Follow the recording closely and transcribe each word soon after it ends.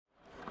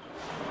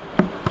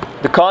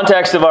The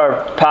context of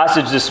our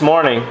passage this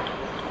morning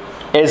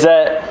is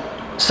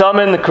that some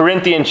in the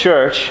Corinthian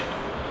church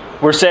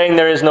were saying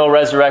there is no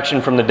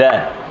resurrection from the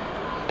dead.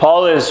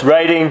 Paul is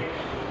writing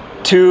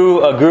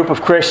to a group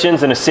of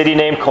Christians in a city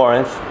named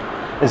Corinth,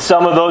 and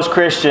some of those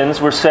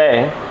Christians were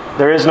saying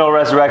there is no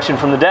resurrection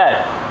from the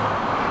dead.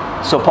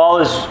 So Paul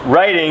is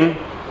writing,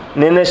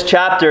 and in this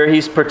chapter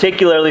he's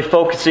particularly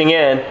focusing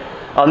in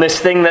on this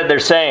thing that they're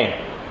saying.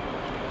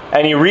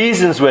 And he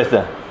reasons with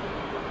them.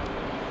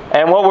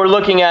 And what we're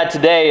looking at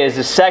today is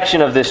a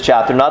section of this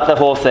chapter, not the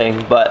whole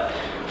thing, but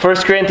 1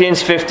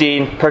 Corinthians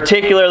 15,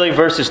 particularly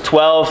verses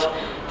 12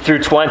 through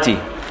 20,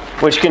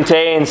 which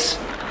contains,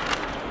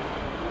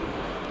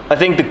 I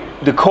think,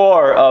 the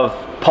core of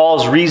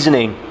Paul's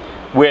reasoning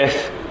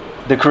with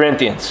the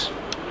Corinthians.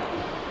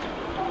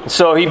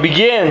 So he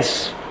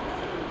begins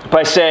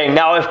by saying,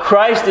 "Now if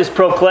Christ is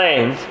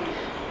proclaimed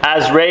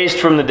as raised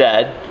from the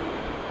dead,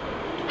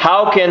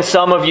 how can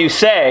some of you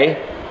say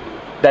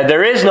that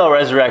there is no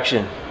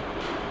resurrection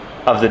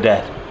of the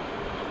dead?"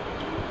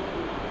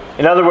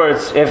 In other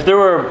words, if there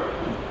were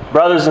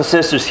brothers and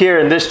sisters here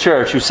in this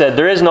church who said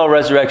there is no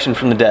resurrection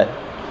from the dead,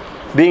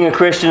 being a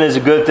Christian is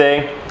a good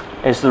thing,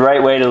 it's the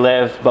right way to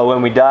live, but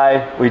when we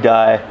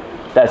die,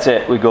 that's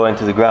it, we go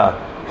into the ground.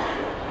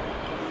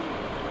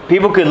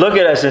 People could look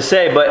at us and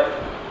say, but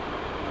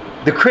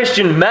the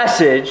Christian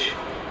message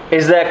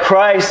is that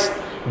Christ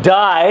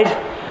died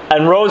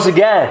and rose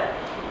again.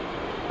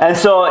 And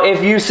so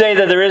if you say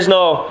that there is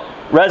no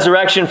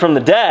resurrection from the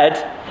dead,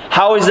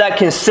 how is that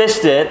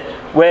consistent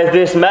with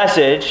this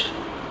message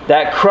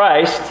that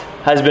Christ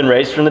has been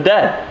raised from the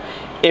dead?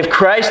 If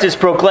Christ is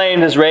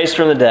proclaimed as raised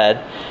from the dead,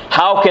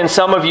 how can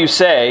some of you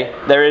say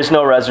there is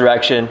no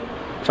resurrection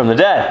from the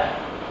dead?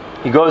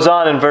 He goes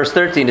on in verse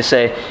 13 to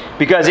say,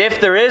 because if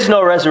there is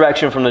no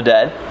resurrection from the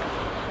dead,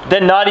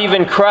 then not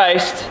even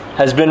Christ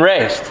has been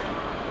raised.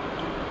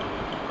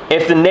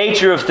 If the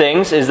nature of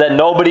things is that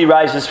nobody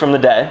rises from the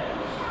dead,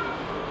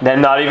 then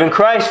not even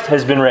Christ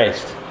has been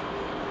raised.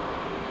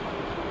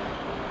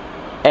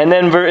 And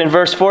then in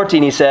verse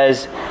 14 he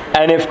says,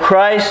 and if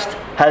Christ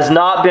has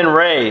not been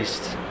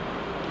raised,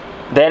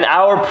 then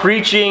our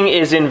preaching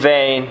is in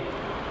vain,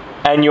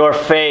 and your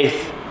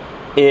faith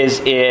is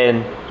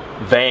in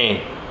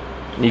vain.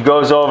 And he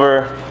goes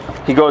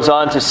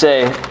on to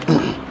say,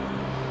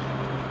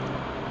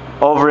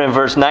 over in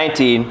verse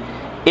 19,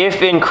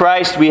 if in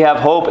Christ we have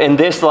hope in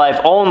this life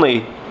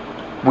only,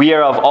 we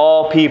are of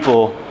all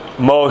people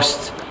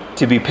most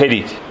to be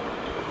pitied.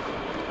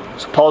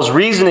 So Paul's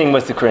reasoning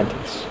with the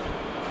Corinthians.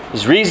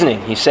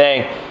 He's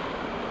saying,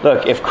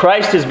 look, if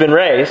Christ has been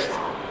raised,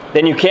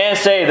 then you can't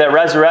say that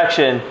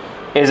resurrection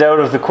is out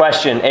of the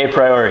question a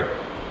priori.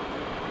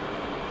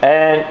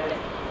 And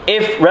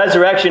if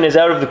resurrection is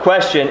out of the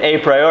question a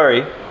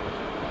priori,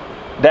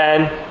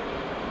 then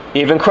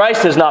even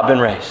Christ has not been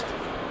raised.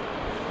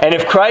 And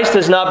if Christ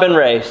has not been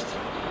raised,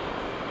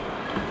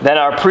 then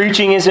our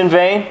preaching is in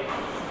vain,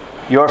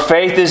 your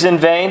faith is in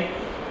vain,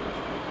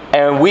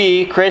 and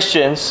we,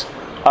 Christians,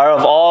 are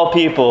of all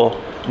people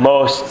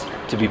most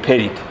to be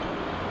pitied.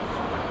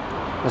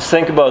 Let's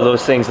think about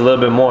those things a little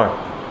bit more.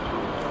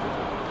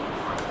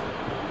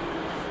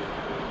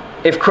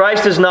 If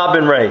Christ has not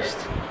been raised,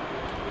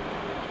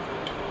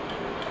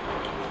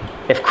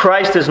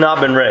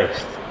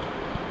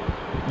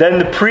 then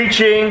the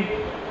preaching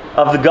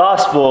of the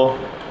gospel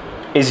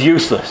is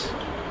useless.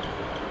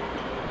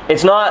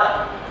 It's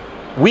not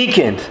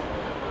weakened.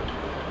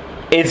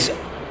 It's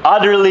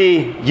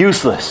utterly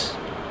useless.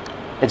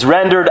 It's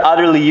rendered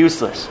utterly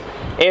useless.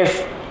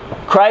 If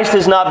Christ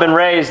has not been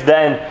raised,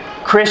 then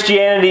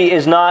Christianity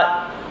is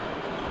not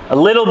a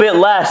little bit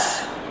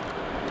less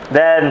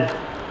than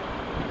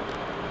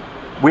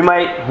we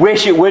might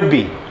wish it would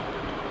be.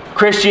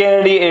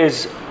 Christianity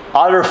is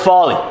utter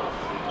folly.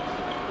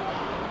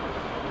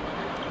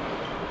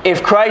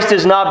 If Christ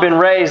has not been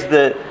raised,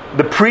 the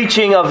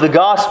preaching of the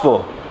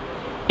gospel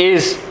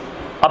is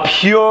a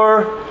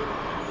pure,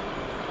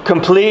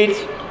 complete,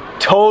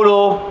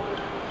 total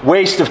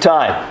waste of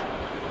time.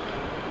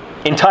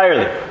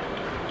 Entirely.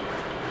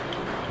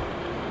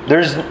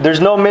 There's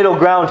no middle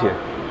ground here.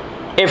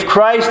 If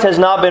Christ has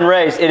not been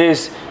raised, it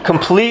is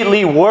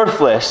completely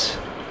worthless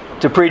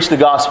to preach the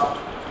gospel.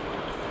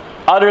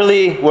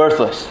 Utterly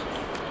worthless.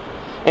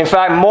 In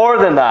fact, more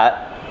than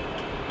that,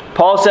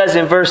 Paul says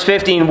in verse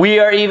 15, we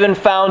are even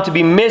found to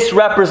be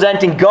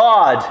misrepresenting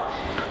God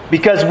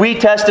because we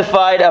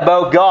testified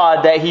about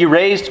God that He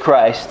raised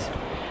Christ,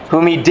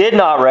 whom He did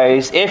not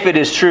raise, if it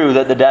is true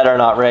that the dead are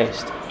not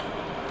raised.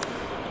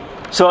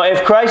 So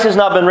if Christ has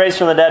not been raised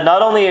from the dead,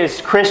 not only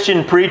is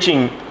Christian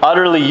preaching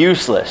utterly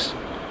useless,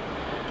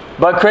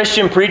 but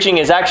Christian preaching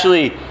is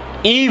actually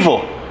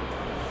evil.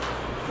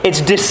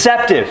 It's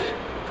deceptive.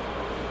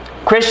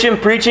 Christian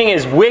preaching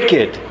is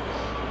wicked.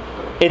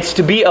 It's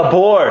to be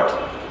abhorred.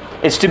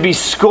 It's to be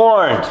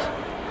scorned.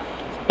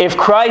 If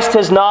Christ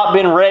has not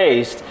been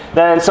raised,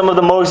 then some of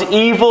the most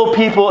evil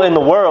people in the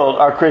world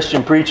are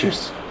Christian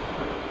preachers.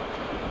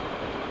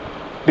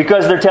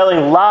 Because they're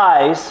telling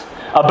lies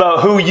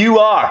about who you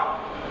are.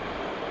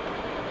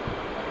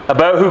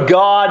 about who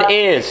God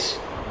is,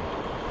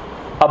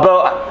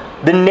 about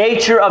the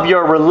nature of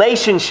your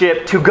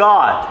relationship to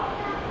God.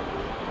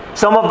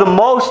 Some of the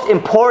most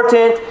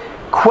important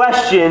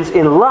questions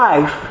in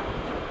life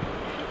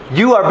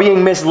you are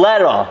being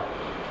misled on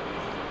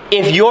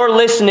if you're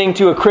listening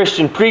to a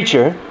Christian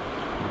preacher,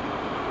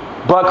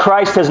 but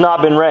Christ has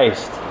not been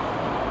raised.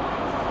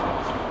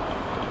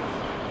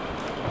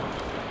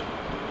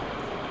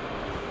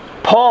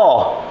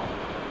 Paul,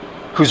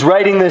 who's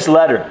writing this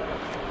letter,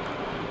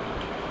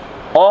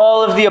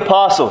 all of the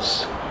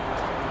apostles,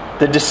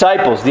 the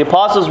disciples, the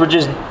apostles were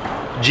just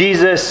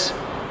Jesus'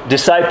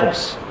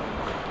 disciples.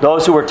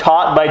 Those who were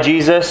taught by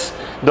Jesus,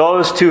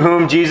 those to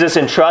whom Jesus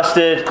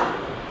entrusted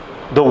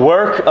the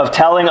work of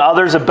telling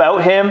others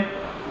about Him,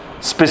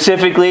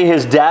 specifically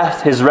His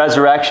death, His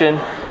resurrection,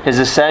 His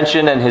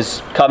ascension, and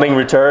His coming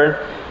return.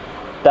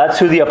 That's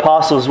who the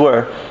apostles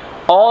were.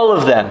 All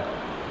of them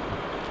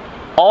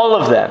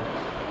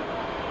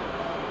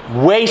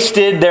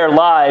wasted their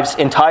lives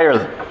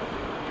entirely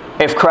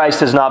if Christ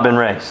has not been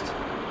raised.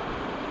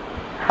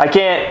 I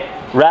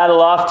can't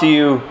rattle off to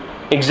you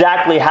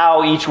exactly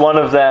how each one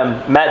of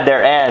them met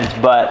their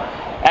end, but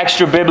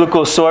extra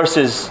biblical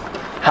sources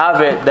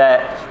have it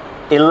that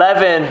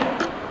 11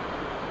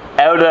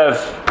 out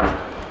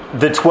of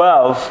the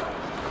 12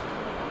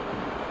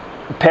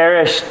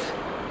 perished,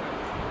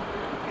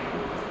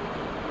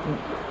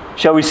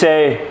 shall we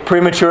say,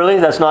 prematurely.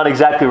 That's not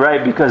exactly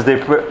right, because they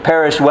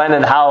perished when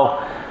and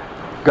how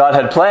God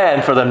had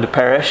planned for them to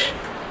perish.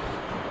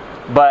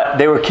 But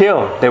they were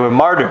killed. They were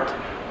martyred.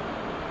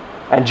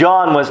 And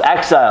John was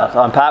exiled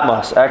on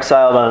Patmos,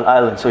 exiled on an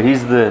island. So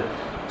he's the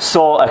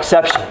sole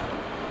exception.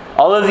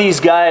 All of these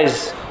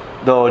guys,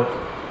 though,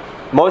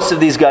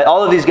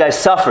 all of these guys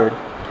suffered,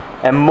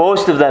 and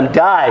most of them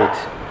died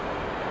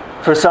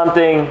for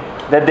something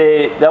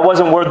that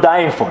wasn't worth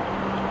dying for.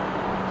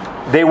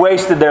 They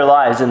wasted their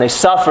lives and they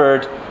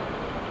suffered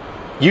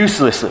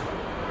uselessly.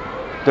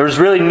 There was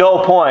really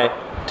no point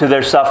to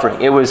their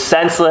suffering. It was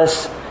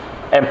senseless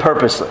and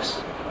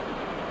purposeless.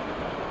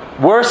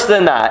 Worse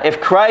than that, if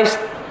Christ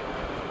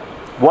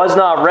was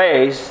not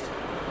raised,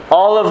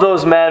 all of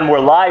those men were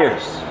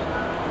liars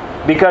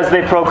because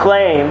they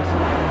proclaimed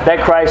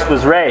that Christ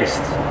was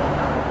raised.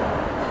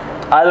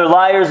 Either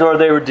liars or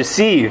they were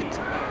deceived.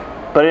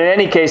 But in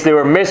any case, they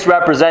were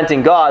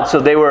misrepresenting God, so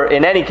they were,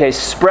 in any case,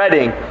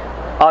 spreading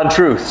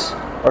untruths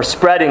or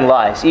spreading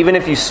lies. Even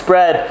if you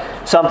spread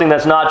something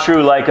that's not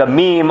true, like a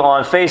meme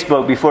on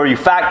Facebook, before you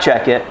fact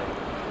check it,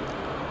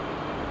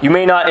 you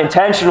may not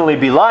intentionally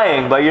be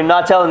lying, but you're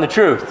not telling the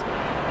truth.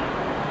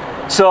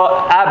 So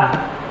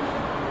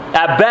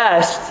at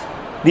best,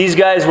 these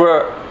guys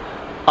were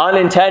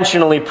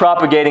unintentionally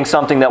propagating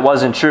something that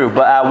wasn't true,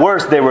 but at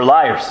worst, they were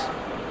liars.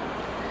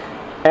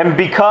 And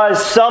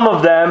because some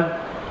of them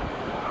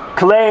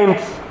claimed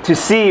to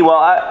see,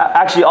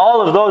 actually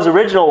all of those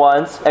original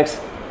ones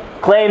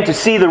claimed to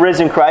see the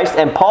risen Christ,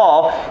 and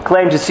Paul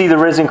claimed to see the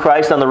risen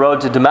Christ on the road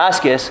to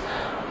Damascus,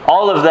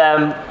 all of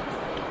them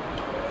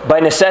by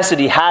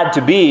necessity had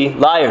to be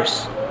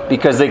liars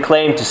because they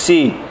claimed to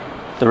see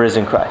the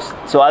risen Christ.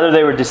 So either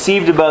they were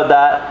deceived about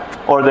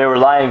that or they were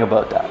lying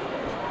about that.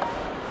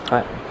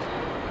 Right.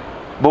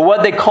 But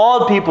what they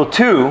called people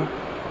to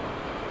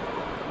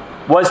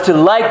was to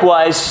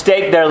likewise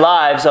stake their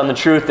lives on the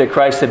truth that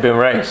Christ had been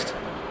raised.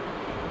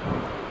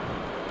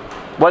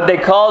 What they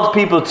called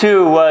people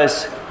to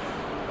was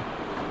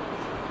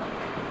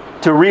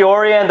to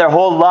reorient their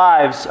whole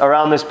lives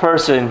around this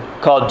person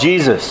called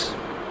Jesus.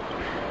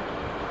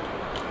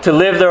 To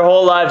live their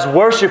whole lives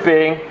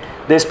worshiping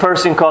this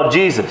person called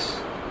Jesus.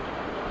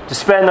 To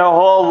spend their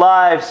whole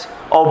lives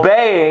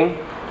obeying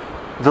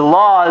the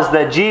laws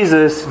that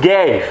Jesus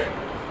gave.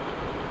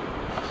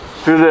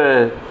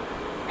 Through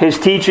his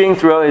teaching,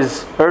 throughout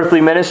his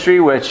earthly ministry,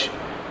 which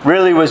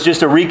really was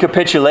just a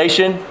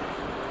recapitulation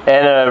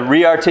and a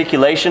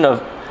rearticulation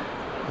of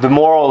the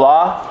moral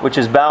law, which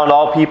has bound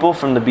all people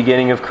from the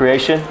beginning of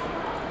creation.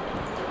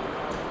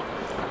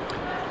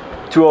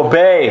 To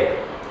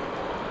obey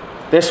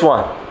this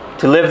one.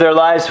 To live their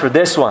lives for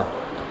this one.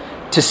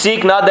 To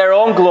seek not their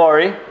own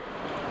glory,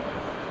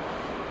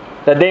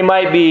 that they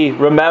might be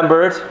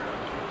remembered,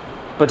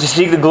 but to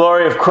seek the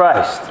glory of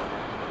Christ.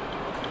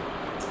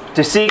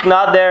 To seek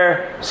not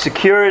their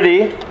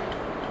security,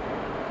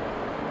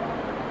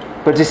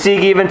 but to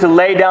seek even to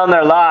lay down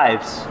their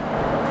lives.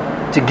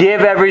 To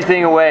give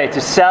everything away, to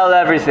sell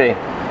everything,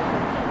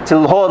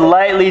 to hold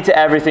lightly to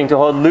everything, to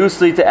hold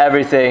loosely to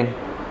everything,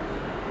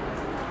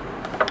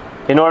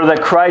 in order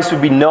that Christ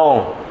would be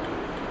known,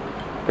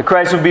 that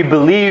Christ would be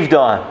believed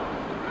on,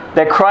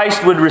 that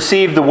Christ would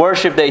receive the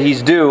worship that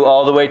He's due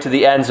all the way to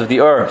the ends of the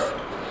earth.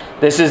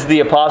 This is the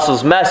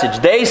apostles' message.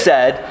 They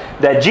said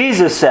that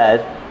Jesus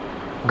said,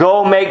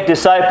 "Go make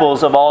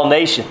disciples of all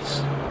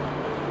nations,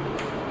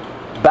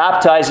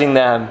 baptizing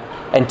them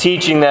and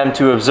teaching them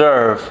to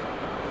observe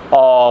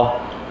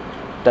all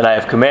that I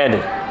have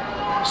commanded."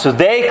 So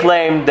they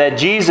claimed that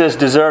Jesus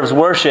deserves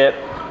worship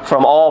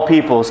from all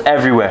peoples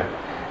everywhere.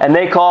 And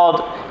they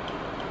called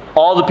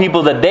all the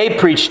people that they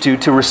preached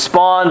to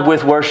respond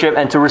with worship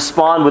and to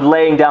respond with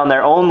laying down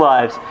their own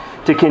lives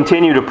to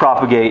continue to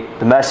propagate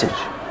the message.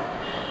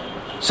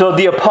 So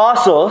the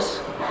apostles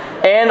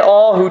and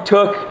all who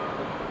took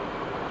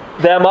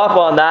them up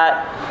on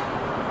that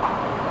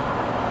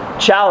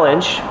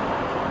challenge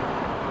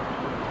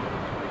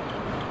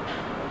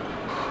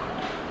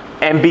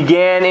and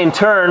began in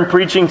turn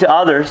preaching to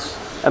others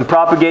and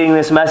propagating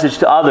this message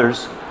to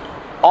others,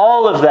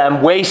 all of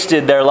them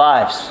wasted their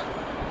lives.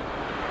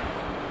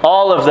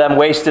 All of them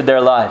wasted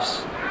their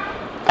lives.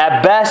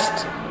 At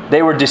best,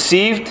 they were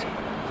deceived.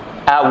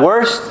 At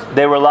worst,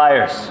 they were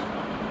liars.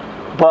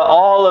 But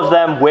all of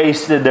them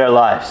wasted their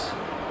lives.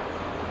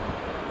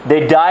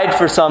 They died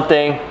for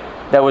something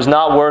that was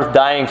not worth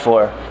dying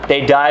for.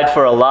 They died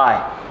for a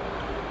lie.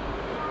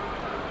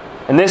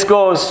 And this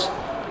goes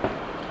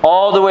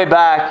all the way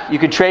back. You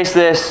could trace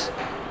this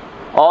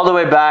all the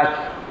way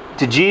back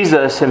to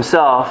Jesus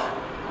himself,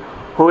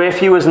 who, if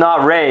he was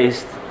not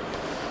raised,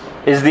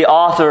 is the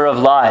author of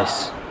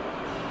lies.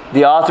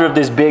 The author of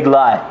this big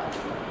lie.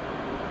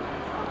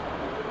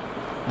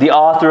 The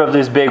author of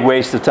this big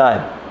waste of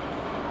time.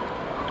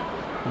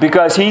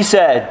 Because he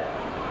said,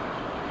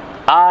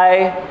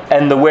 I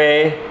am the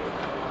way,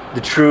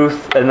 the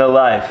truth, and the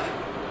life.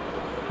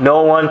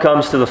 No one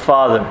comes to the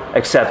Father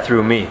except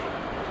through me.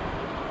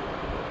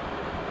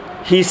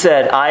 He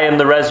said, I am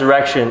the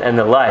resurrection and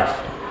the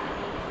life.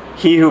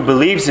 He who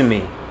believes in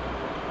me,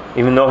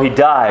 even though he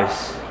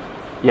dies,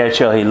 yet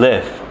shall he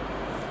live.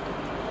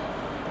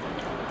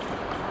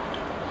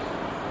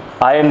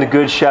 I am the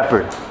good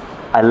shepherd.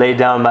 I lay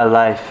down my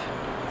life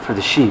for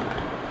the sheep.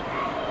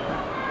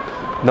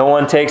 No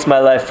one takes my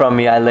life from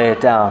me, I lay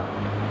it down.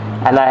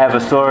 And I have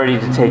authority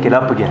to take it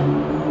up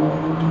again.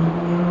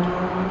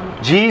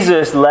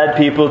 Jesus led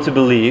people to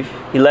believe,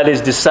 he led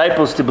his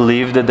disciples to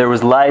believe that there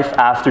was life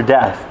after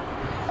death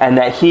and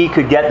that he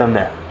could get them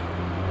there.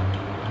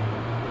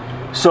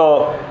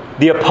 So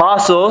the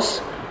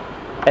apostles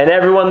and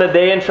everyone that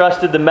they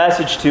entrusted the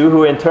message to,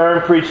 who in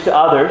turn preached to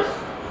others,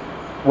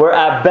 were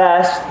at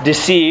best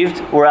deceived,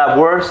 were at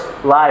worst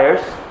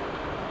liars.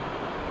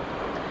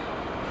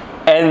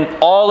 And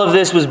all of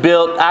this was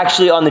built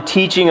actually on the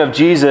teaching of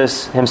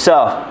Jesus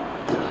himself.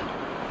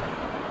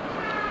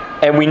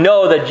 And we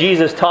know that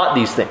Jesus taught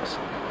these things.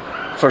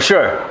 For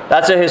sure.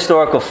 That's a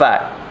historical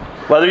fact.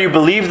 Whether you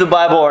believe the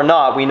Bible or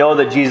not, we know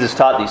that Jesus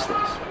taught these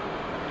things.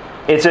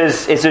 It's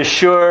as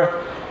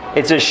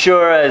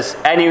sure as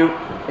any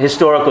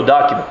historical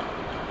document.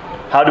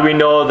 How do we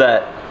know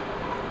that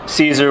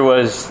Caesar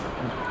was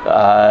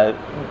the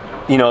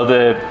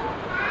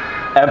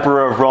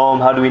emperor of Rome?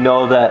 How do we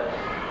know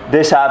that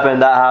this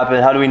happened, that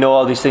happened? How do we know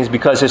all these things?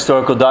 Because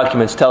historical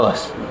documents tell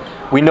us.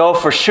 We know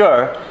for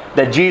sure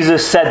that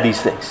Jesus said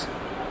these things.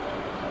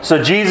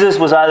 So Jesus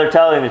was either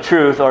telling the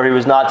truth or he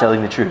was not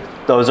telling the truth.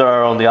 Those are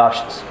our only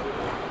options.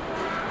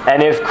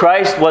 And if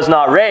Christ was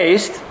not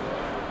raised,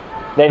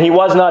 then he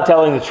was not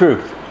telling the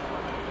truth.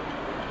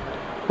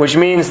 Which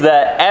means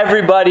that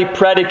everybody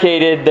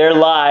predicated their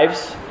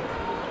lives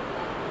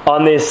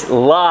on this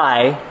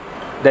lie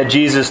that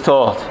Jesus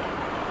told.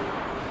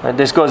 And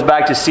this goes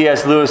back to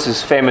C.S.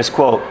 Lewis's famous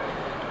quote.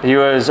 He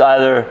was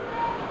either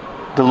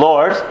the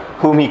Lord,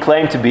 whom he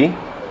claimed to be.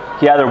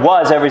 He either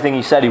was everything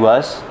he said he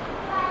was,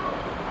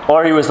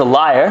 or he was a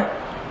liar.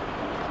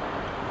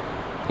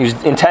 He was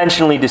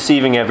intentionally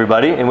deceiving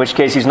everybody, in which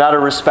case he's not a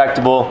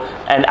respectable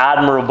and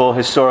admirable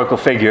historical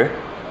figure.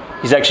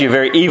 He's actually a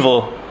very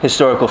evil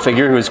historical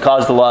figure who has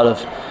caused a lot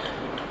of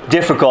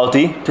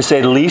difficulty, to say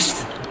the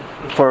least,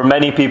 for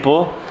many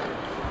people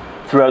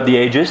throughout the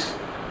ages.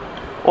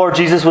 Or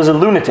Jesus was a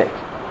lunatic,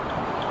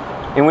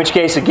 in which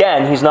case,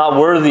 again, he's not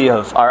worthy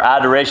of our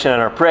adoration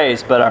and our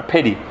praise, but our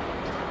pity.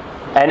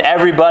 And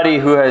everybody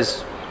who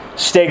has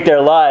staked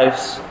their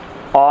lives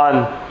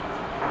on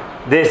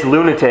this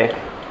lunatic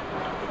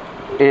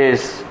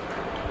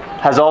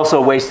has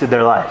also wasted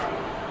their life.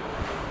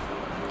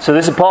 So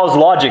this is Paul's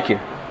logic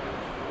here.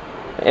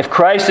 If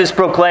Christ is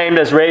proclaimed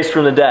as raised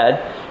from the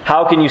dead,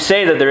 how can you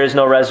say that there is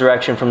no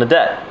resurrection from the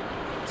dead?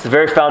 It's the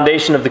very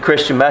foundation of the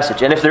Christian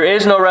message. And if there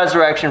is no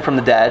resurrection from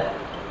the dead,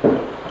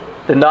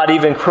 then not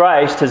even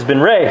Christ has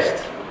been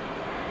raised.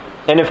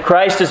 And if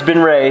Christ has been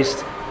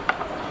raised,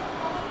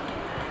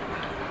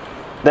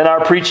 then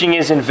our preaching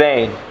is in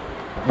vain.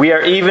 We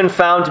are even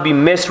found to be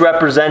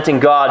misrepresenting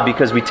God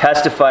because we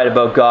testified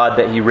about God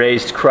that he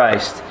raised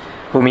Christ,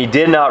 whom he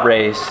did not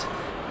raise,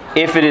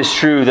 if it is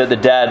true that the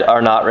dead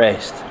are not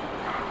raised.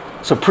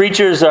 So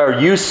preachers are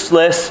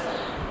useless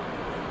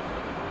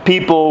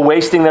people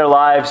wasting their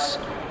lives,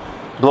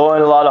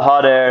 blowing a lot of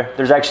hot air.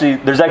 There's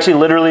actually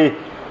literally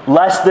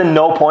less than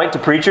no point to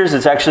preachers.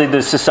 It's actually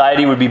the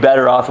society would be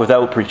better off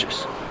without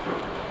preachers.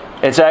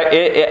 It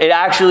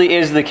actually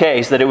is the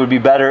case that it would be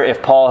better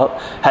if Paul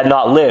had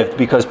not lived,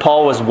 because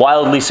Paul was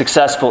wildly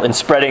successful in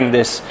spreading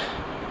this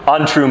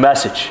untrue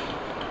message.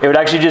 It would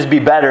actually just be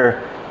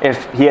better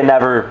if he had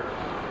never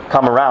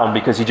come around,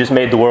 because he just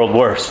made the world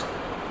worse.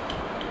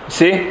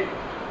 See?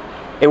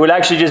 It would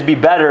actually just be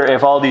better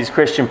if all these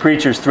Christian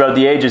preachers throughout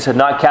the ages had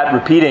not kept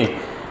repeating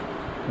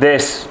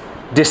this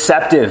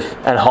deceptive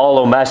and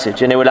hollow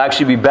message. And it would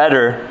actually be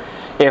better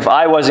if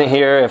I wasn't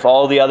here, if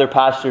all the other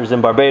pastors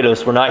in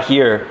Barbados were not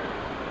here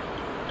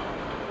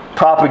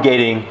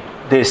propagating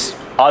this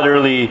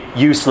utterly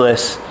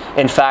useless,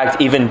 in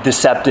fact, even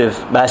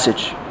deceptive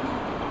message.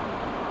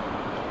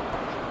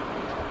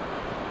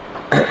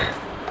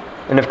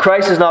 And if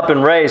Christ has not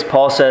been raised,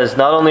 Paul says,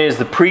 not only is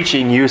the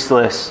preaching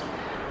useless,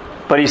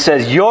 but he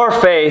says, your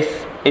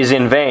faith is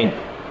in vain.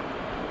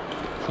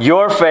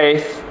 Your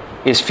faith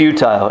is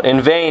futile.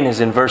 In vain is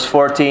in verse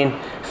 14.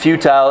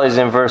 Futile is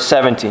in verse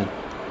 17.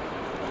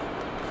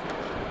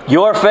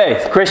 Your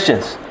faith,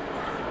 Christians,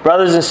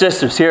 brothers and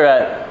sisters here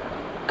at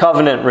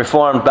Covenant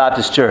Reformed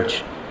Baptist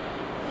Church,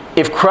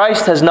 if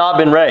Christ has not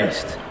been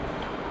raised,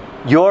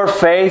 your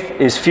faith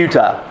is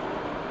futile.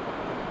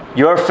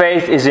 Your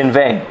faith is in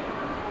vain.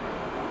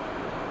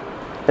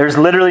 There's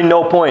literally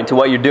no point to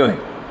what you're doing.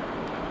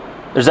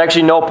 There's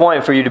actually no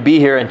point for you to be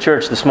here in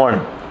church this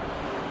morning.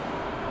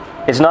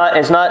 It's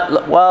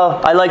not,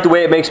 well, I like the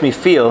way it makes me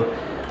feel.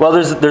 Well,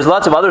 there's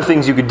lots of other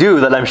things you could do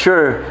that I'm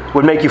sure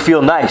would make you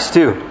feel nice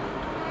too.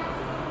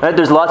 Right?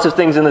 There's lots of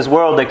things in this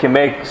world that can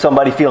make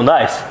somebody feel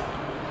nice.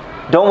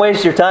 Don't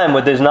waste your time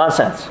with this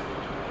nonsense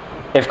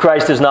if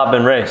Christ has not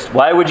been raised.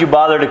 Why would you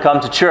bother to come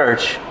to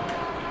church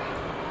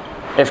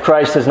if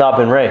Christ has not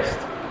been raised?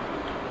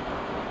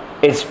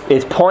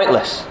 It's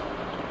pointless.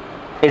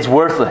 It's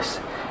worthless.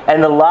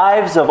 And the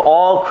lives of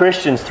all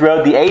Christians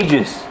throughout the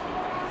ages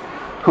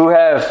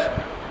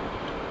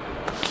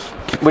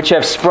which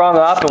have sprung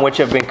up and which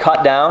have been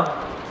cut down,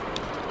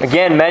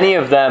 again, many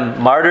of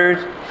them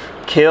martyred,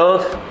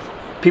 killed,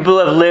 people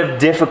have lived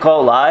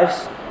difficult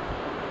lives.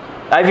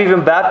 I've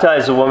even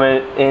baptized a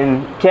woman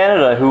in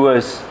Canada who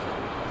was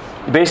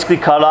basically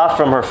cut off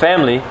from her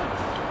family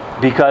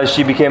because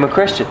she became a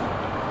Christian.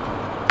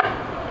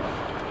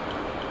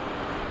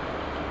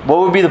 What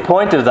would be the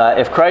point of that?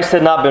 If Christ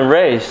had not been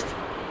raised,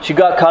 she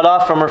got cut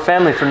off from her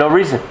family for no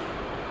reason.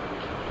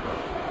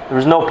 There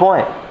was no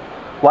point.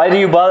 Why do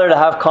you bother to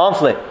have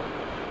conflict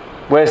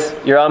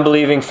with your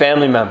unbelieving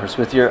family members,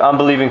 with your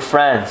unbelieving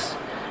friends,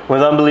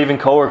 with unbelieving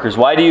coworkers?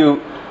 Why do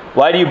you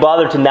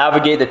bother to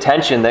navigate the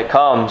tension that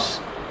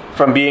comes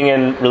from being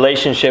in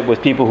relationship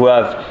with people who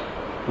have a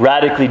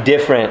radically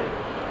different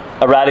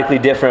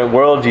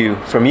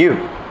worldview from you?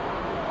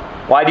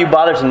 Why do you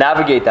bother to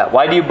navigate that?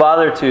 Why do you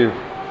bother to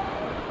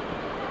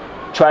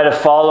try to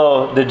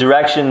follow the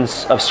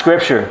directions of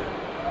Scripture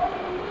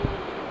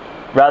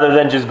rather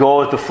than just go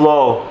with the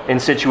flow in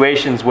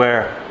situations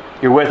where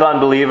you're with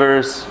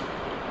unbelievers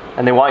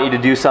and they want you to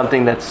do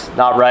something that's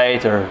not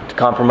right or to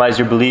compromise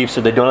your beliefs,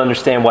 or they don't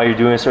understand why you're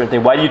doing a certain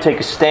thing? Why do you take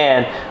a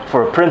stand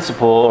for a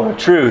principle or a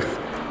truth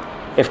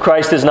if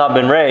Christ has not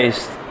been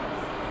raised?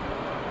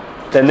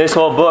 Then this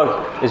whole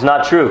book is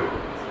not true.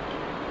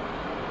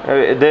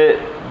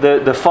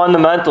 The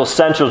fundamental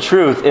central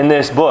truth in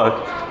this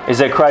book is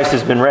that Christ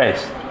has been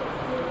raised.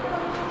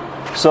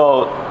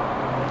 So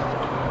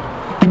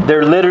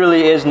there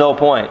literally is no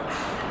point.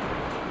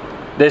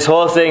 This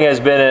whole thing has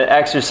been an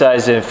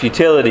exercise in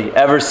futility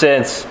ever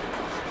since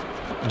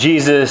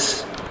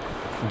Jesus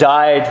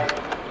died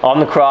on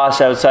the cross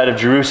outside of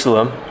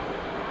Jerusalem,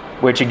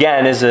 which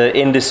again is an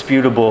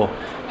indisputable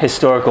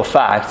historical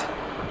fact.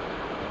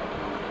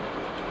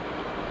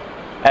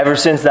 Ever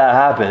since that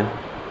happened,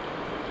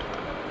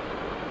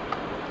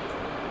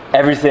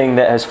 everything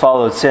that has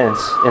followed since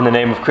in the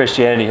name of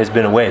Christianity has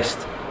been a waste.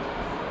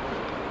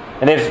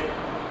 And if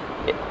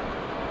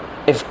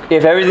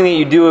everything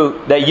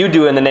that you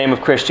do in the name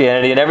of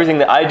Christianity and everything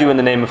that I do in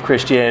the name of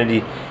Christianity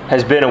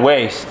has been a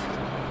waste,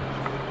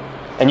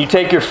 and you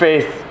take your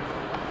faith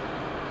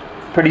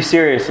pretty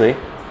seriously,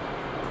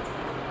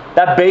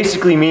 that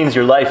basically means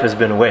your life has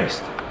been a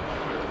waste.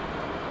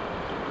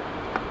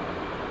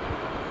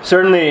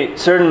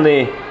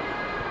 Certainly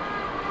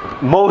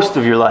most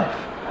of your life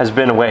has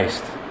been a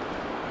waste.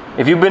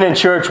 If you've been in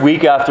church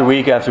week after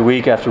week after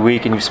week after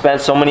week, and you've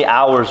spent so many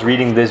hours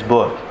reading this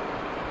book,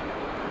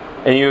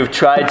 and you've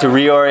tried to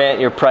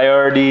reorient your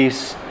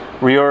priorities,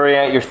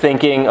 reorient your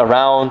thinking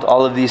around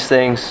all of these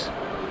things,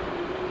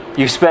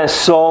 you've spent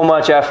so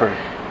much effort.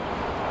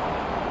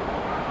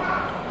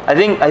 I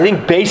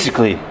think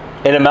basically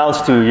it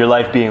amounts to your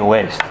life being a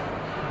waste.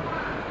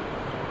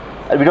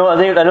 I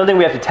don't think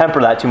we have to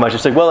temper that too much.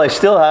 It's like, well, I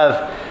still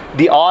have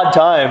the odd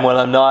time when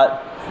I'm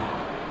not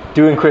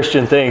doing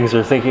Christian things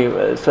or thinking.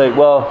 It's like,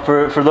 well,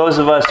 for those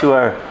of us who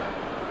are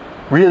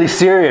really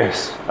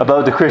serious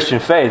about the Christian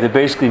faith, it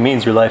basically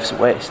means your life's a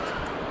waste.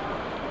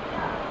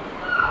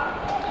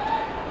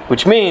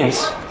 Which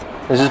means,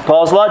 this is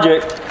Paul's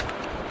logic,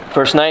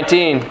 verse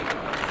 19,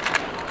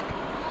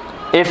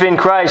 if in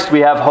Christ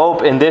we have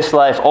hope in this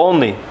life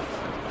only,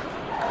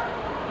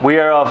 we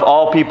are of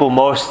all people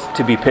most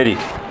to be pitied.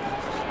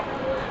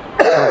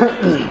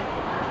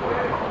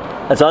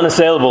 That's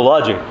unassailable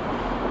logic.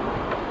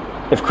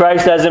 If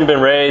Christ hasn't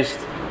been raised,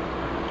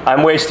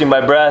 I'm wasting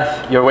my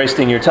breath, you're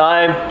wasting your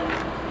time,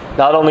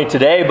 not only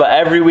today, but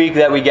every week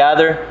that we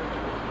gather.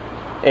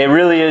 It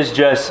really is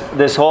just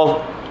this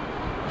whole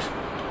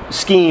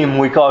scheme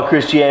we call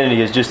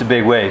Christianity is just a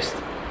big waste.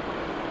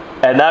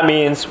 And that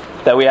means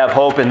that we have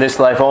hope in this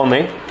life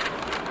only.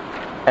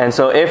 And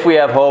so if we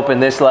have hope in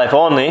this life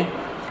only,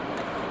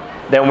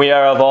 then we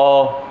are of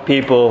all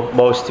people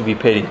most to be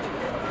pitied.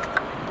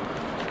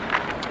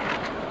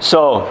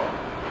 So,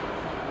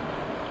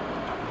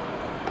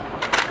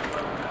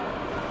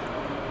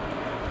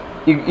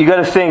 you got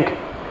to think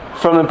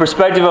from the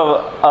perspective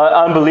of an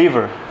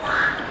unbeliever.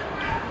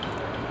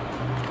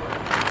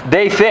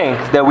 They think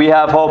that we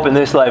have hope in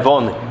this life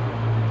only.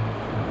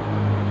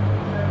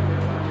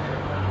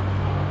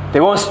 They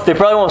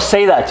probably won't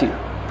say that to you.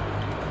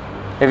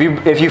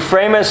 If you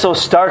frame it so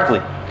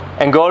starkly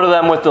and go to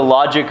them with the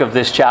logic of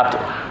this chapter.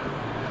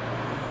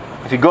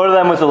 If you go to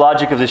them with the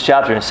logic of this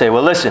chapter and say,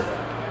 well, listen,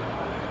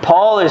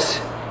 Paul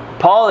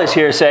is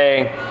here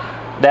saying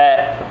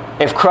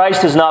that if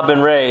Christ has not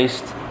been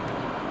raised,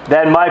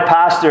 then my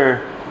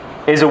pastor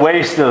is a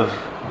waste of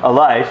a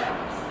life,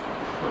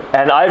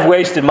 and I've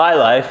wasted my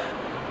life,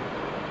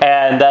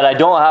 and that I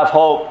don't have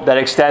hope that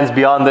extends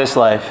beyond this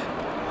life.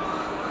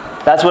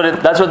 That's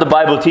what the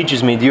Bible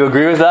teaches me. Do you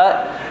agree with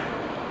that?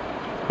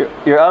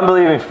 Your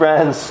unbelieving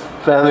friends,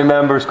 family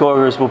members,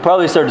 coworkers will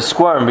probably start to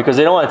squirm because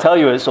they don't want to tell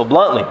you it so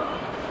bluntly.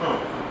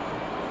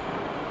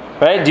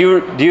 Right? Do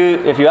you?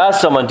 If you ask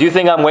someone, do you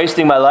think I'm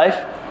wasting my life?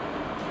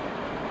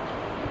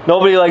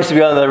 Nobody likes to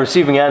be on the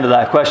receiving end of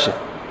that question.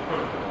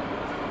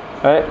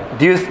 Right?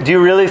 Do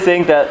you really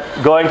think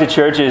that going to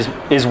church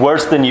is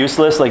worse than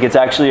useless? Like it's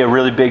actually a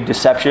really big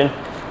deception,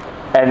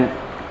 and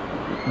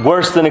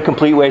worse than a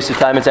complete waste of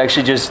time? It's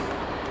actually just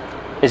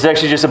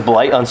a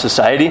blight on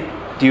society.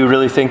 Do you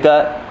really think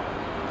that?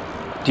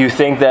 Do you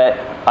think that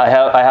I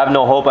have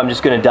no hope? I'm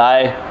just going to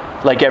die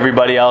like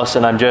everybody else,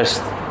 and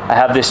I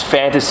have this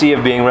fantasy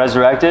of being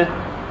resurrected?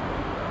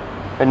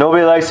 And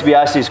nobody likes to be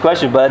asked these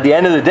questions, but at the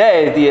end of the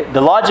day,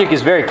 the logic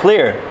is very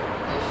clear.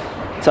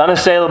 It's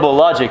unassailable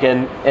logic,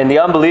 and the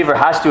unbeliever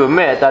has to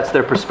admit that's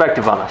their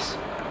perspective on us.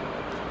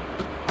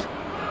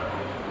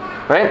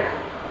 Right?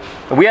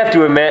 And we have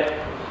to admit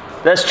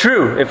that's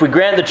true. If we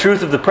grant the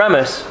truth of the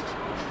premise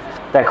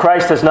that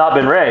Christ has not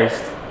been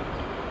raised,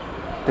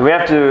 then we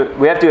have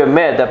to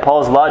admit that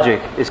Paul's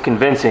logic is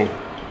convincing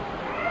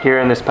here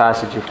in this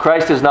passage. If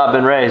Christ has not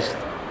been raised,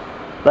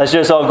 let's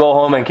just all go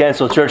home and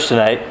cancel church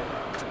tonight,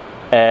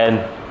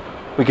 and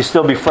we can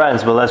still be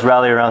friends, but let's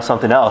rally around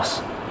something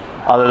else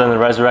other than the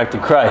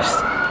resurrected Christ.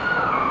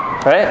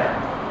 Right?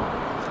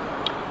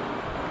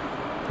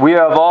 We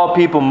are of all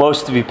people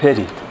most to be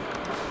pitied.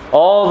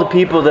 All the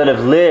people that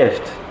have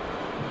lived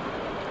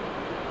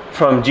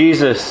from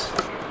Jesus'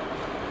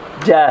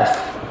 death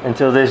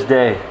until this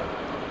day,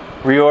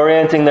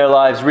 reorienting their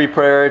lives,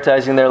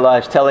 reprioritizing their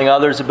lives, telling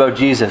others about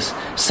Jesus,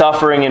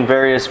 suffering in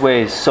various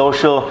ways,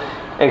 social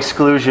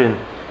exclusion,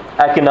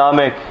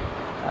 economic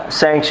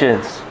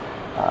sanctions,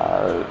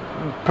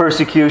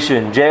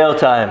 persecution, jail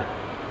time,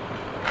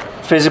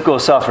 physical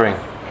suffering.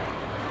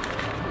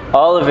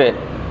 All of it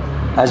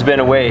has been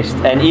a waste.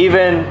 And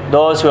even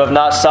those who have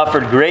not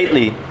suffered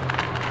greatly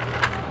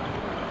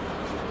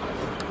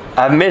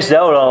have missed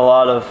out on a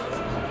lot of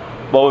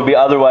what would be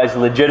otherwise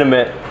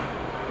legitimate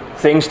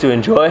things to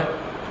enjoy,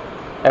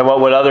 and what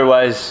would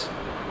otherwise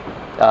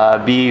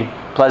be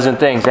pleasant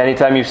things.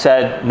 Anytime you've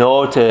said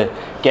no to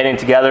getting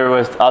together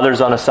with others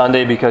on a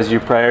Sunday because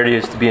your priority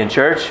is to be in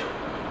church,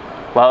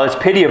 well, it's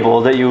pitiable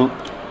that you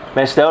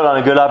missed out on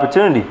a good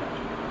opportunity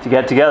to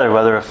get together,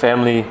 whether a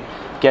family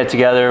get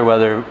together,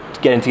 whether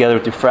getting together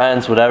with your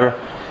friends, whatever.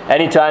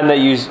 Anytime that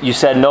you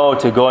said no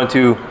to going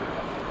to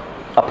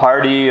a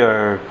party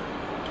or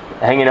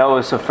hanging out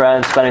with some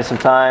friends, spending some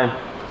time,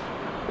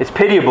 it's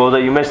pitiable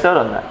that you missed out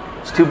on that.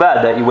 It's too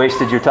bad that you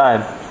wasted your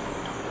time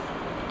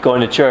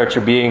going to church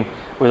or being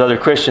with other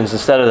Christians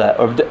instead of that.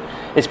 Or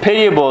it's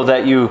pitiable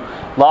that you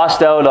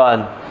lost out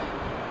on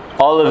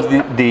all of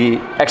the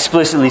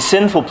explicitly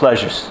sinful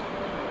pleasures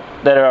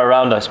that are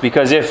around us.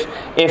 Because if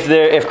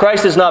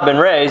Christ has not been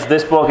raised,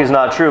 this book is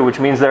not true, which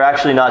means they're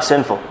actually not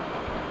sinful.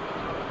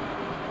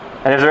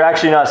 And if they're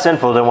actually not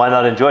sinful, then why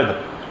not enjoy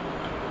them?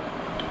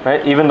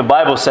 Right? Even the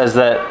Bible says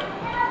that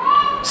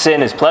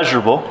sin is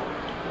pleasurable.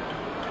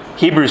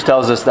 Hebrews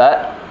tells us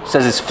that. It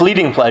says it's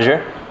fleeting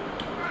pleasure,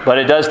 but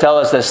it does tell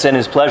us that sin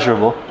is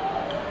pleasurable.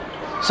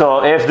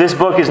 So if this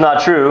book is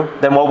not true,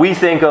 then what we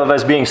think of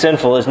as being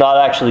sinful is not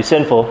actually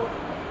sinful.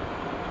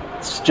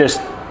 It's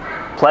just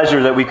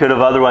pleasure that we could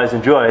have otherwise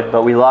enjoyed,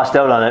 but we lost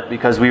out on it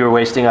because we were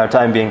wasting our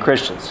time being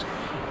Christians.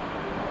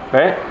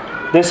 Right?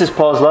 This is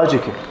Paul's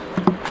logic here.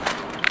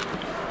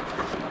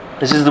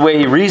 This is the way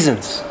he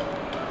reasons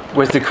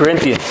with the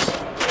Corinthians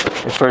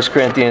in 1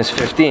 Corinthians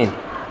 15.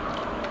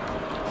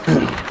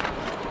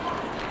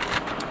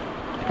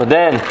 But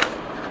then,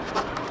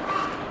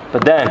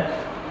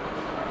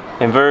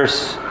 in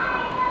verse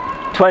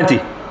 20,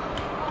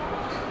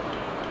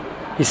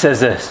 he says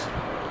this: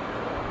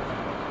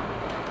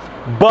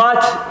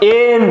 but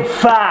in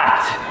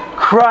fact,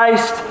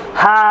 Christ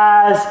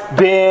has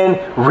been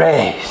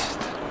raised.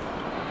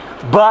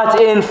 But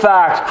in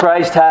fact,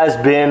 Christ has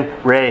been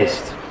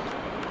raised.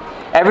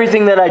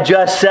 everything that I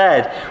just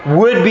said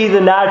would be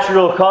the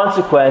natural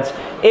consequence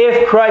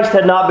if Christ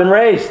had not been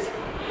raised.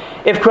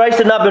 If Christ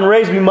had not been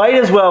raised, we might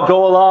as well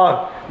go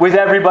along with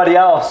everybody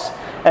else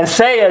and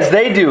say as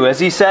they do, as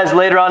he says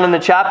later on in the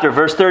chapter,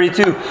 verse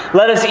 32,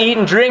 "Let us eat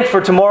and drink,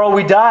 for tomorrow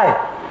we die."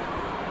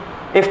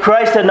 If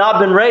Christ had not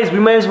been raised, we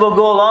may as well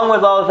go along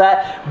with all of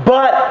that.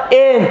 But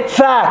in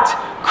fact,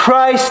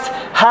 Christ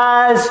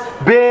has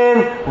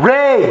been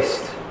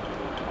raised.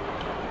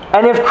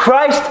 And if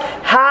Christ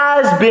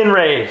has been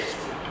raised,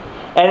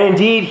 and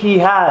indeed he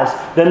has,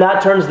 then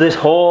that turns this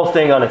whole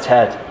thing on its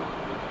head.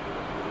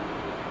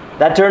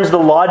 That turns the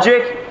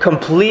logic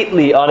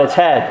completely on its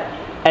head,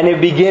 and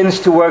it begins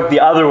to work the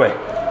other way.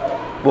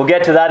 We'll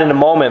get to that in a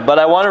moment, but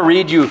I want to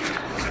read you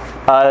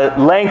a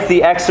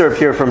lengthy excerpt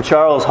here from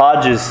Charles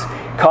Hodge's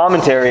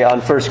commentary on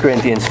 1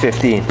 Corinthians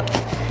 15.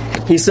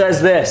 He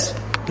says this.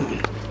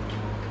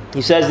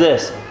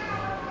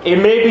 "It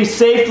may be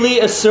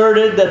safely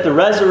asserted that the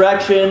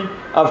resurrection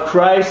of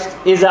Christ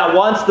is at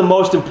once the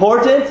most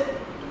important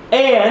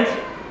and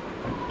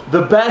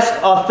the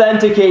best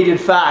authenticated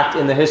fact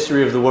in the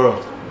history of the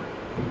world."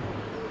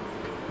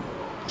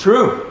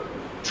 True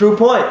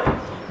point.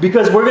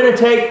 Because we're going to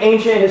take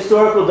ancient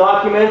historical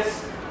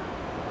documents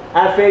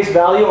at face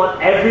value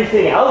on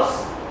everything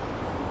else.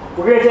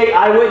 We're going to take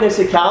eyewitness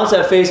accounts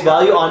at face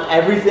value on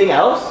everything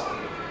else.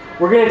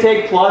 We're going to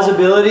take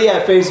plausibility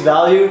at face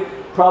value,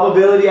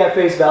 probability at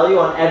face value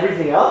on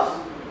everything else.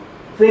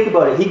 Think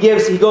about it.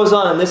 He goes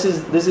on, and this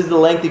is the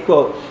lengthy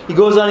quote. He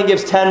goes on and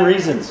gives 10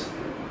 reasons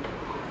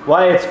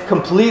why it's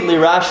completely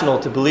rational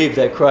to believe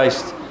that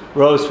Christ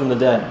rose from the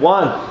dead.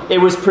 1, it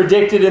was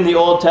predicted in the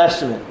Old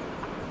Testament.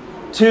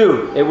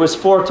 2, it was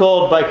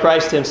foretold by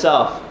Christ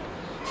himself.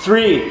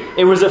 3,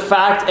 it was a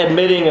fact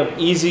admitting of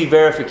easy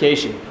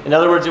verification. In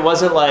other words, it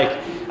wasn't like,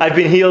 I've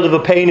been healed of a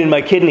pain in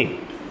my kidney.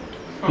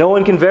 No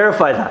one can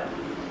verify that.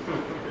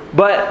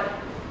 But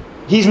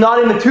he's not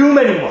in the tomb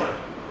anymore.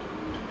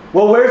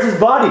 Well, where's his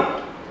body?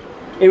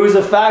 It was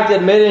a fact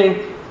admitting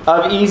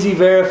of easy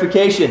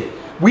verification.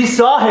 We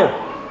saw him.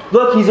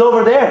 Look, he's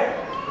over there.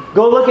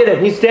 Go look at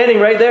him. He's standing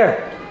right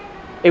there.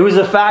 It was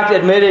a fact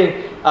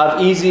admitting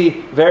of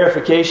easy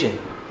verification.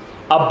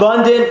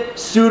 Abundant,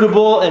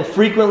 suitable, and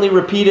frequently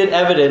repeated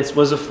evidence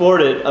was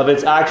afforded of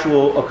its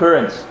actual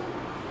occurrence.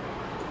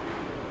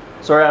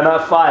 Sorry, I'm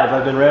at 5.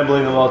 I've been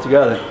rambling them all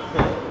together.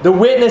 The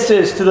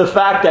witnesses to the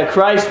fact that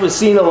Christ was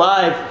seen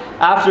alive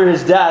after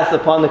his death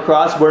upon the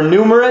cross were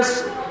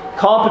numerous,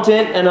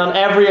 competent, and on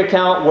every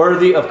account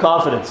worthy of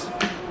confidence.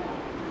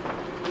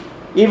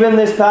 Even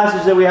this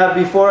passage that we have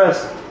before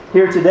us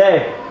here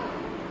today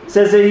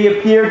says that he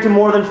appeared to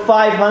more than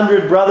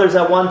 500 brothers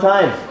at one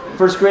time.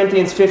 1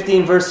 Corinthians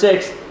 15 verse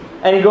 6.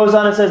 And he goes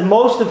on and says,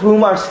 most of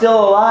whom are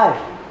still alive,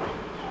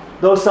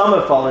 though some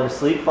have fallen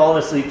asleep. Fallen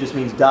asleep just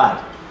means died.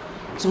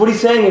 So what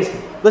he's saying is,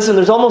 listen,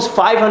 there's almost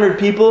 500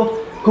 people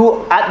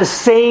who at the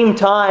same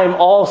time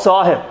all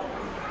saw him.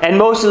 And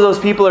most of those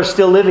people are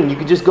still living. You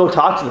could just go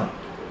talk to them.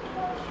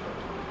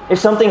 If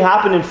something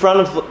happened in front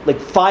of like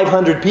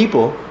 500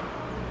 people,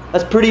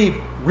 that's pretty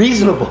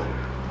reasonable.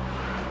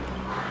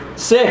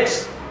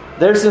 6,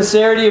 their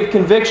sincerity of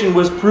conviction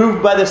was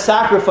proved by the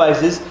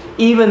sacrifices,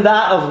 even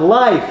that of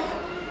life,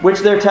 which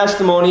their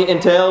testimony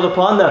entailed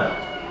upon them.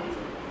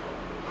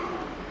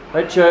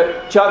 Right?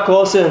 Chuck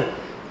Colson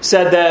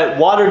said that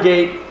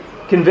Watergate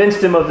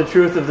convinced him of the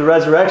truth of the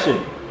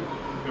resurrection,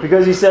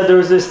 because he said there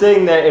was this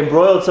thing that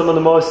embroiled some of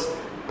the most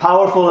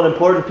powerful and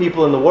important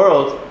people in the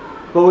world,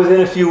 but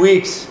within a few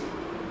weeks,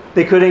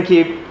 they couldn't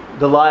keep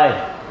the lie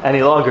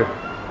any longer.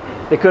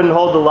 They couldn't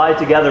hold the lie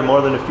together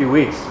more than a few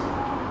weeks.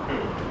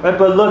 Right?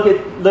 But look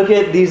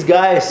at these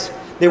guys.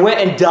 They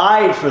went and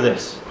died for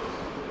this.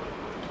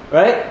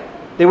 Right?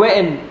 They went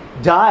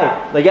and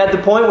died. Like at the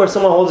point where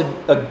someone holds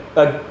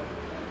I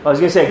was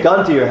going to say a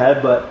gun to your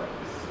head, but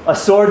a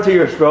sword to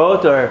your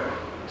throat, or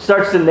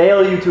starts to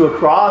nail you to a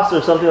cross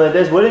or something like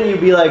this, wouldn't you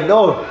be like,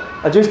 no,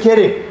 I'm just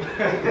kidding.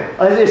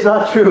 It's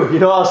not true. You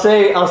know, I'll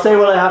say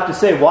what I have to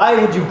say. Why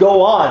would you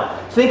go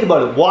on? Think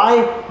about it.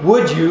 Why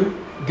would you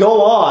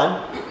go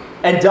on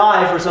and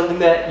die for something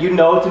that you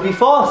know to be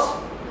false?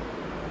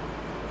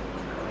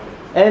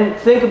 And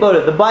think about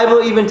it. The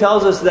Bible even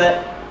tells us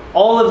that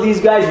all of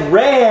these guys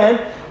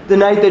ran the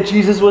night that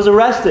Jesus was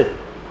arrested.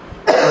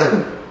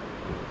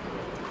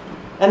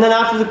 And then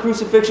after the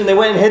crucifixion, they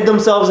went and hid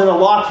themselves in a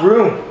locked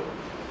room.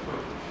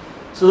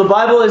 So the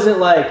Bible isn't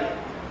like,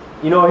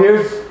 you know,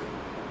 here's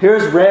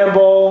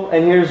Rambo,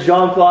 and here's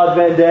Jean-Claude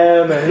Van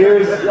Damme, and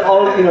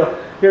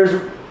here's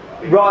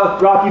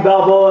Rocky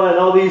Balboa, and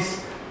all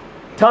these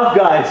tough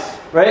guys,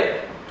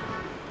 right?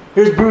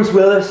 Here's Bruce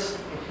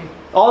Willis.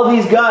 All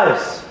these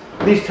guys,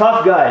 these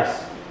tough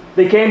guys,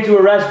 they came to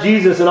arrest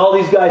Jesus, and all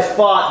these guys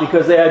fought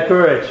because they had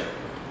courage.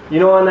 You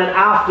know, and then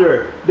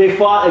after, they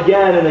fought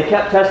again, and they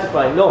kept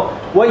testifying. No,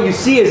 what you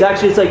see is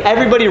actually, it's like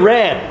everybody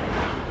ran.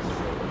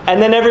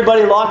 And then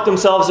everybody locked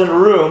themselves in a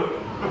room.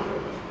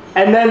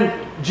 And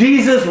then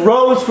Jesus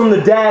rose from the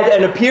dead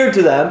and appeared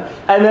to them.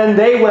 And then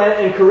they went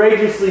and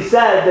courageously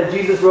said that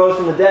Jesus rose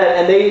from the dead,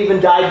 and they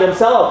even died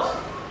themselves.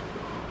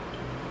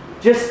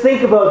 Just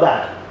think about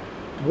that.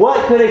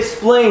 What could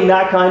explain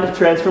that kind of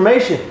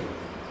transformation?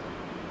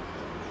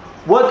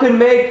 What could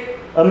make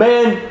a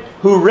man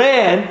who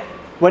ran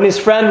when his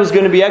friend was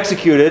going to be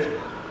executed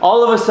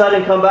all of a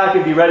sudden come back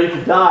and be ready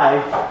to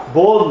die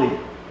boldly?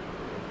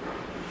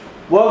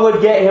 What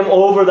would get him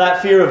over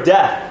that fear of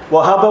death?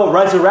 Well, how about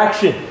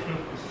resurrection?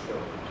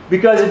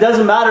 Because it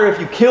doesn't matter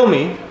if you kill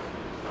me,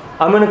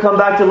 I'm going to come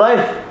back to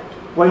life.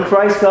 When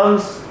Christ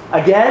comes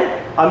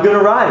again, I'm going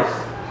to rise.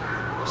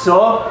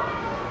 So,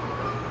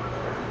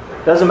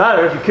 it doesn't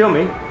matter if you kill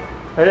me.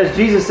 And as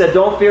Jesus said,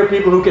 don't fear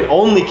people who can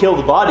only kill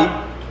the body.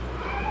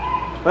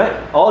 Right?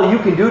 All you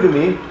can do to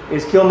me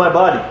is kill my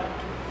body.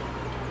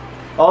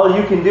 All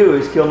you can do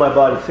is kill my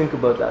body. Think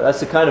about that. That's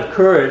the kind of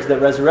courage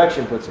that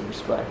resurrection puts in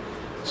display.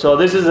 So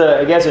this is,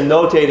 I guess, a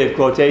notated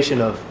quotation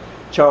of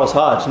Charles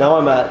Hodge. Now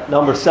I'm at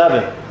number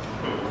 7.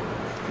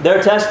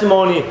 Their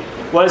testimony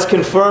was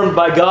confirmed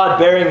by God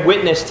bearing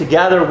witness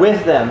together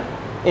with them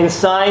in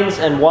signs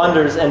and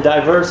wonders and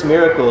diverse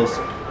miracles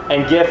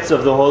and gifts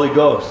of the Holy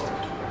Ghost.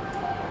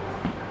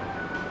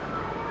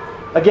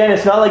 Again,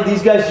 it's not like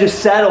these guys just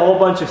said a whole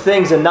bunch of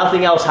things and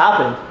nothing else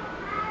happened.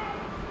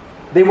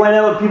 They went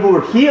out and people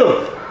were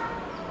healed.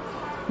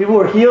 People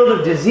were healed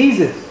of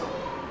diseases.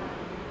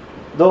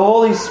 The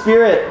Holy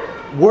Spirit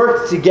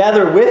worked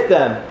together with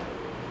them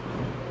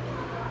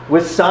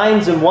with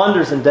signs and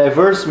wonders and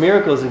diverse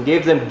miracles and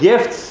gave them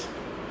gifts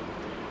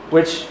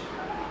which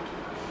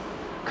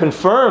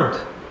confirmed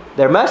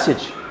their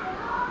message,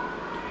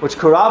 which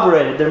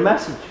corroborated their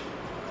message.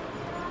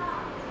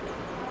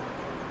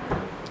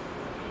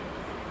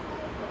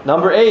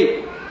 Number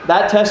 8,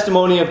 that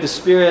testimony of the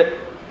Spirit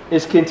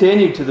is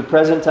continued to the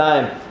present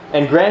time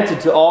and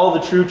granted to all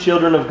the true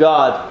children of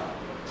God,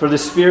 for the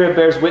Spirit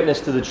bears witness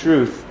to the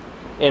truth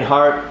in the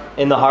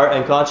heart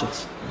and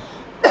conscience.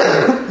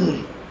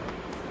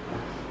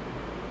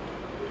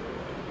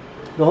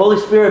 The Holy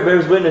Spirit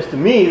bears witness to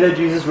me that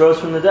Jesus rose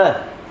from the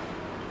dead.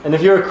 And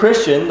if you're a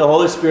Christian, the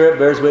Holy Spirit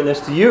bears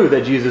witness to you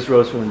that Jesus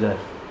rose from the dead.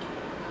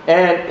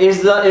 And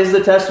is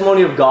the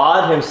testimony of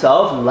God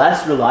Himself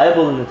less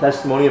reliable than the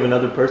testimony of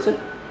another person?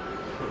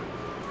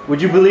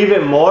 Would you believe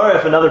it more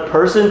if another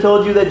person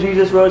told you that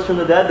Jesus rose from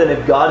the dead than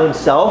if God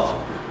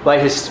Himself, by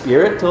His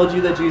Spirit, told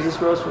you that Jesus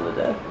rose from the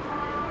dead?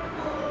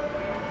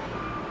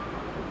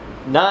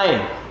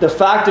 9. The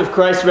fact of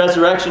Christ's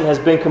resurrection has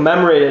been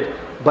commemorated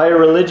by a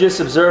religious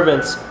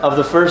observance of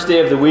the first day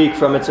of the week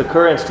from its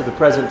occurrence to the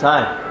present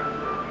time.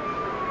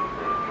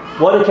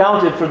 What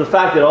accounted for the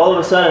fact that all of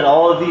a sudden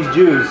all of these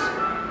Jews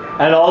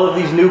and all of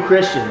these new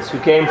Christians who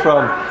came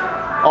from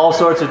all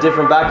sorts of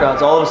different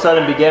backgrounds all of a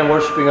sudden began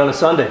worshiping on a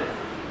Sunday?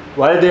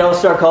 Why did they all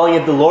start calling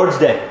it the Lord's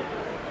Day?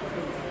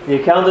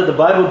 The account that the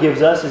Bible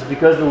gives us is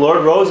because the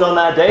Lord rose on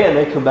that day and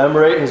they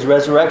commemorate His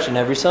resurrection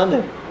every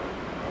Sunday.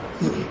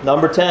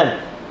 Number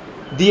 10.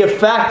 The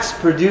effects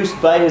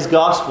produced by His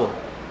gospel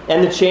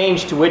and the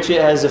change to which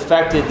it has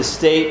affected the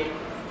state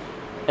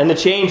and the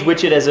change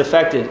which it has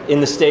affected in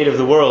the state of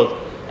the world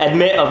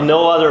admit of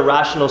no other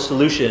rational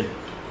solution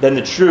than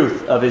the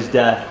truth of His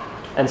death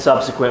and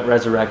subsequent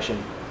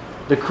resurrection.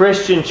 The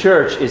Christian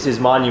church is His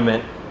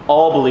monument.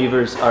 All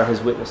believers are His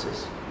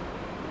witnesses.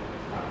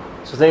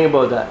 So think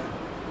about that.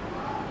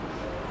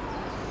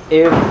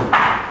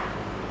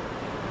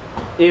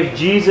 If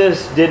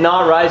Jesus did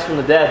not rise from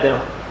the dead,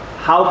 then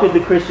how could the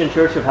Christian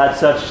church have had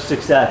such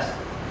success?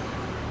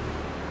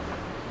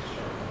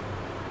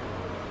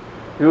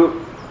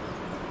 Who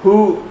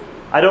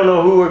I don't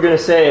know who we're going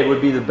to say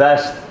would be the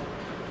best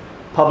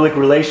public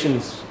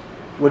relations,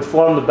 would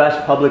form the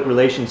best public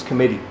relations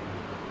committee.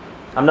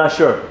 I'm not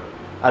sure.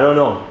 I don't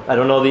know. I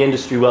don't know the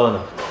industry well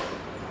enough.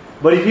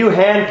 But if you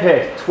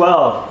handpicked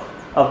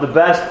 12 of the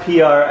best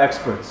PR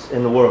experts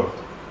in the world,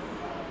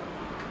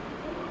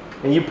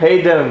 and you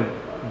paid them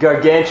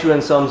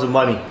gargantuan sums of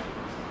money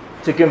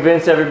to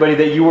convince everybody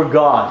that you were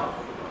God,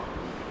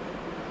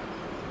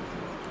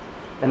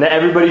 and that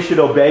everybody should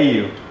obey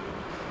you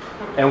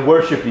and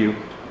worship you,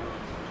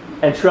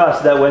 and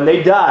trust that when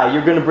they die,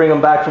 you're going to bring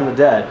them back from the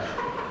dead,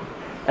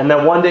 and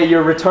that one day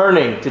you're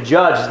returning to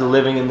judge the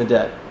living and the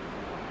dead.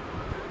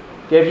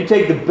 Okay, if you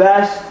take the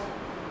best,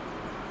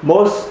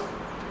 most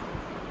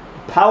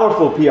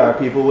powerful PR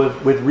people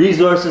with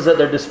resources at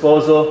their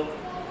disposal,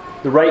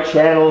 the right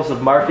channels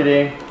of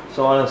marketing,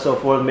 so on and so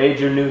forth,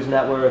 major news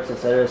networks,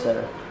 etc.,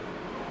 etc.,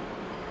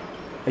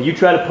 and you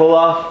try to pull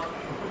off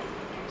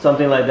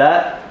something like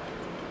that,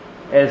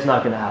 it's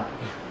not going to happen.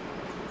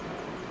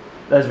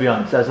 Let's be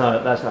honest, that's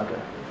not going to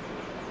happen.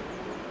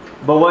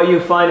 But what you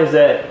find is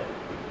that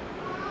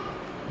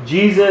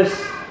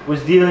Jesus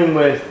was dealing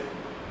with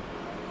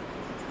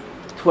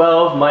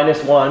 12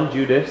 minus 1,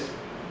 Judas,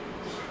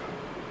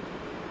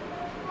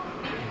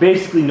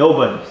 basically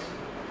nobodies.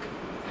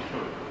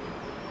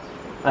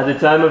 At the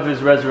time of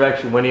His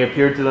resurrection, when He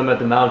appeared to them at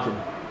the mountain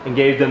and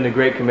gave them the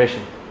Great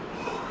Commission.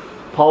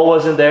 Paul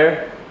wasn't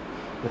there.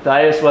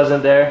 Matthias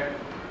wasn't there.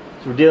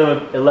 So we're dealing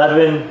with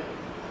 11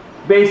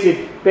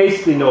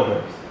 basically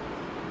nobodies.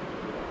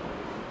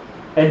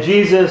 And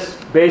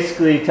Jesus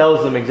basically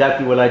tells them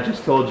exactly what I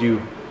just told you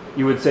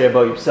you would say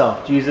about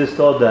yourself. Jesus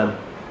told them,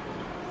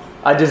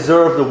 I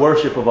deserve the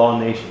worship of all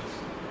nations.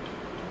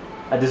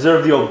 I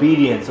deserve the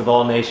obedience of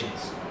all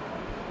nations.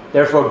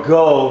 Therefore,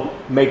 go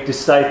make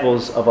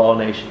disciples of all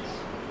nations,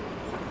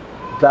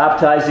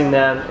 baptizing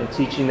them and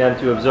teaching them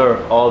to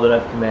observe all that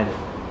I've commanded.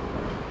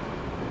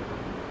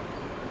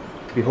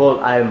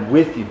 Behold, I am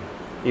with you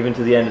even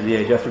to the end of the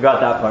age. I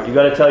forgot that part. You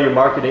got to tell your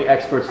marketing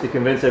experts to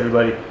convince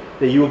everybody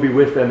that you will be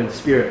with them in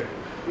spirit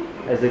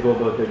as they go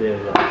about their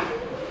daily lives.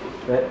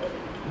 Right?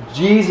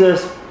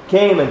 Jesus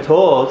came and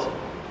told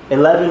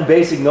 11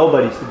 basic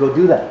nobodies to go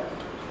do that.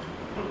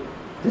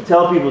 To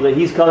tell people that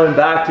he's coming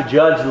back to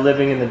judge the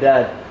living and the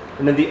dead.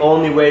 And that the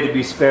only way to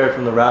be spared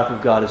from the wrath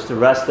of God is to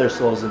rest their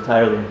souls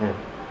entirely in him.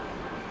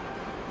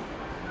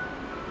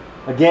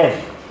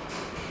 Again,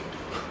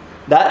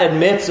 that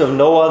admits of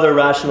no other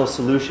rational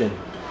solution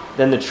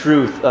than the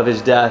truth of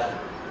his death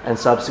and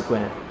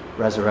subsequent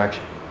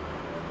resurrection.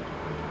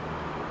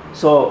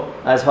 So,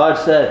 as Hodge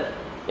said,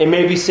 it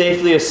may be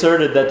safely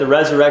asserted that the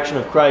resurrection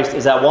of Christ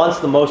is at once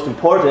the most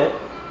important,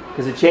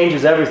 because it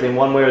changes everything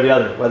one way or the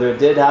other, whether it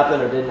did happen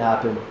or didn't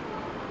happen.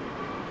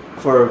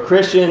 For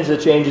Christians,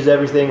 it changes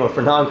everything, or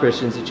for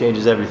non-Christians, it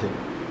changes everything,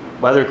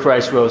 whether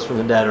Christ rose from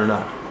the dead or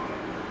not.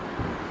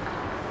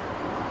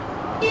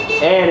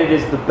 And it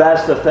is the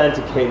best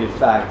authenticated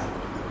fact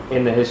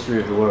in the history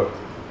of the world.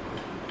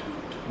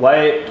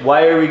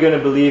 Why are we going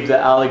to believe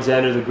that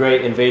Alexander the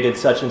Great invaded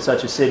such and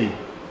such a city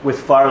with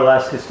far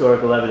less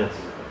historical evidence?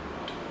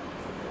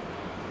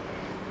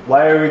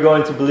 Why are we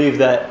going to believe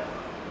that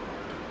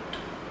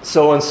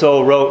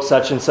so-and-so wrote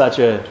such and such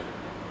a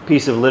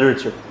piece of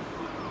literature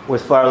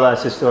with far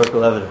less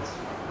historical evidence?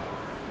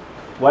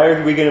 Why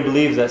are we going to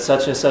believe that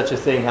such and such a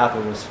thing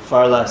happened with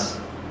far less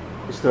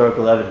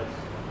historical evidence?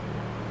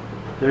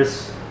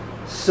 There's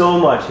so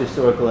much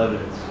historical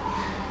evidence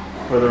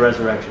for the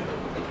resurrection.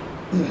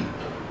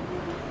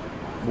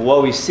 But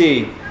what we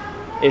see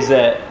is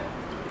that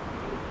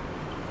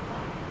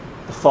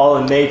the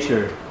fallen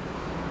nature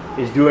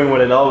is doing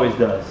what it always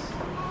does,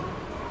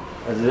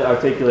 as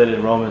articulated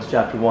in Romans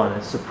chapter 1.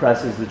 It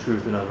suppresses the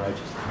truth in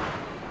unrighteousness.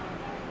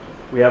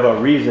 We have our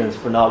reasons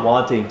for not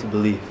wanting to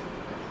believe.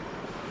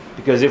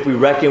 Because if we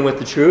reckon with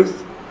the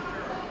truth,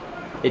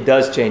 it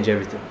does change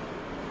everything.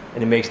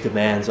 And it makes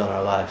demands on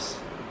our lives.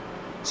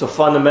 So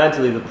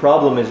fundamentally, the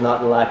problem is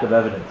not the lack of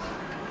evidence.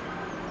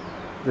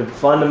 The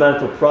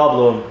fundamental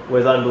problem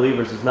with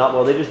unbelievers is not,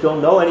 well, they just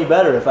don't know any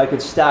better. If I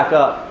could stack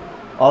up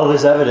all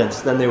this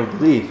evidence, then they would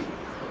believe.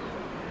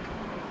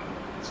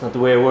 It's not the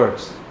way it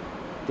works.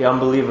 The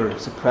unbeliever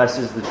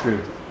suppresses the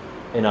truth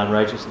in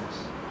unrighteousness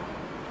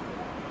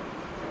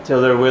till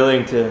they're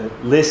willing to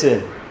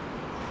listen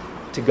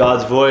to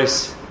God's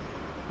voice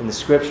in the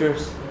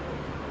Scriptures,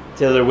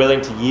 till they're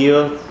willing to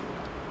yield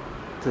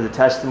to the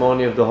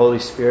testimony of the Holy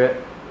Spirit,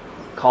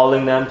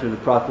 calling them through the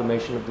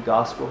proclamation of the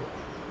gospel.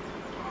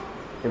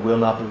 They will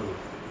not believe.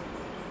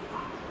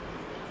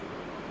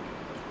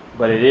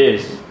 But it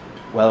is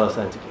well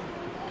authenticated.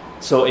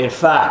 So in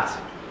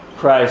fact,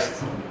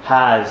 Christ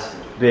has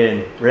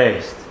been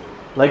raised.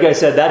 Like I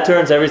said, that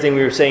turns everything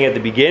we were saying at the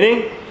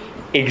beginning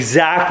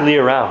exactly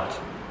around.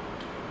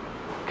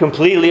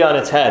 Completely on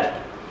its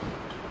head.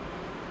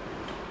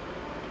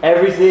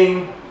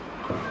 Everything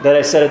that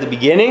I said at the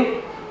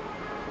beginning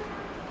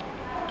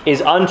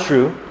is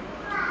untrue,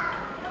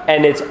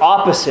 and its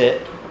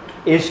opposite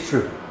is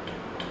true.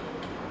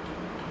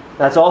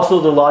 That's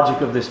also the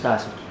logic of this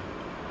passage,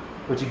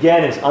 which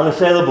again is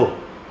unassailable.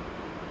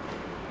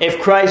 If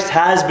Christ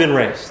has been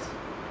raised,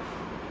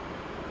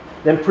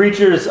 then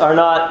preachers are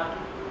not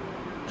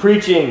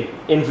preaching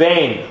in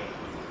vain,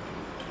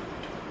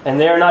 and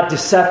they are not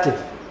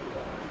deceptive,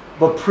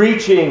 but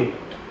preaching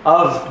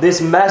of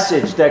this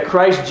message that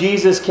Christ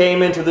Jesus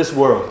came into this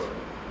world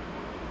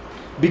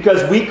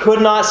because we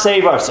could not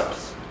save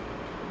ourselves.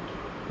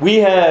 We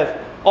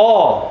have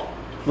all,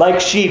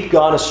 like sheep,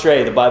 gone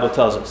astray, the Bible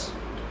tells us.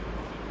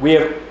 We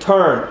have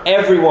turned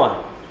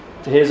everyone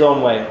to his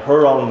own way,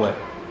 her own way.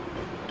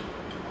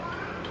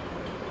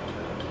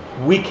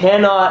 We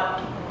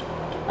cannot,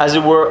 as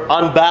it were,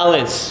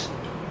 unbalance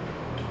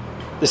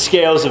the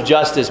scales of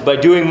justice by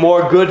doing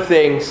more good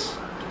things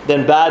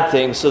than bad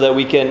things so that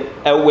we can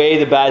outweigh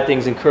the bad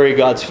things and curry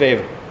God's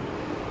favor.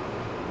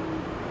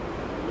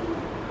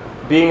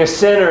 Being a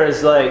sinner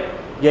is like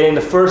getting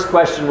the first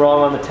question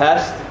wrong on the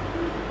test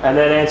and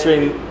then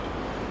answering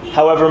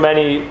however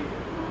many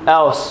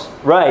else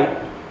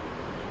right.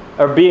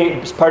 Or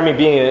being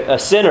a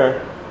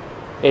sinner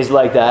is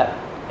like that.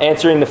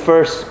 Answering the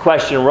first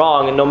question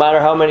wrong, and no matter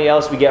how many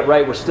else we get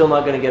right, we're still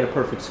not going to get a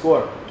perfect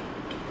score.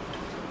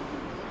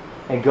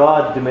 And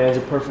God demands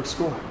a perfect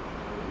score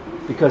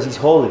because he's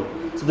holy.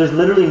 So there's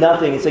literally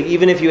nothing. It's like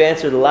even if you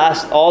answer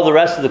all the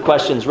rest of the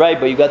questions right,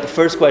 but you got the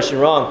first question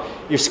wrong,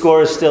 your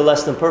score is still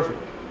less than perfect.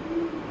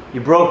 You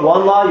broke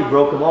one law, you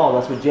broke them all.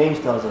 That's what James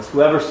tells us.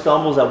 Whoever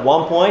stumbles at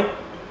one point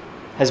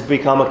has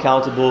become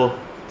accountable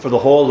for the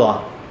whole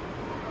law.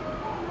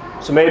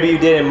 So maybe you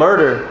didn't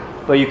murder,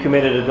 but you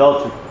committed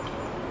adultery.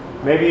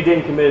 Maybe you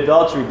didn't commit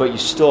adultery, but you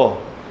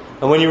stole.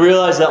 And when you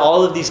realize that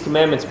all of these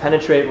commandments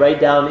penetrate right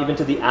down even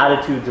to the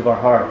attitudes of our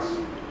hearts,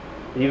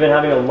 even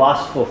having a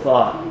lustful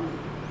thought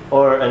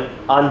or an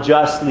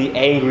unjustly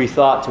angry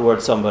thought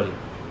towards somebody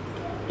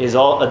is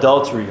all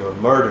adultery or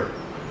murder.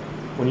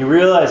 When you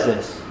realize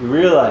this, you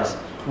realize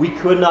we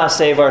could not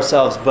save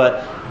ourselves,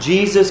 but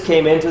Jesus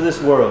came into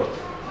this world.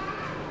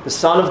 The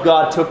Son of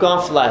God took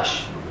on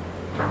flesh,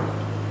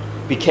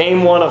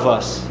 became one of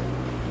us.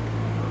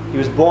 He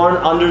was born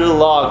under the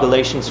law,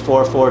 Galatians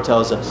 4:4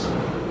 tells us,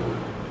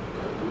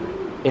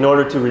 in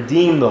order to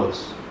redeem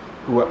those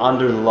who were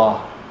under the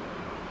law,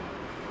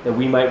 that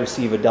we might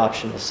receive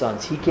adoption as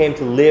sons. He came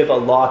to live a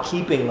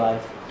law-keeping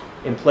life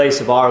in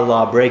place of our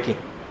law-breaking.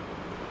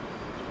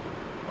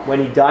 When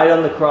he died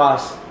on the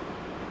cross,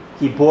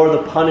 he bore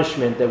the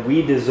punishment that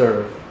we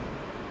deserve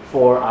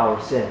for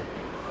our sin.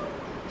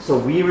 So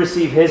we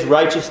receive his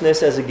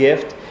righteousness as a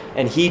gift,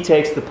 and he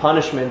takes the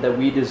punishment that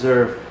we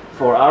deserve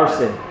for our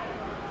sin.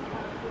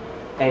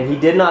 And he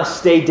did not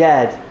stay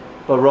dead,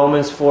 but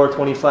Romans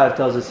 4:25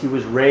 tells us he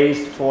was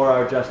raised for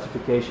our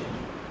justification,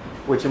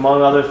 which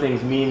among other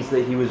things means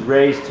that he was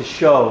raised to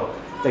show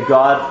that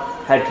God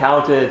had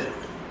counted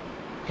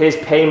his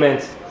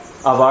payment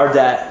of our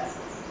debt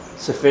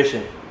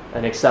sufficient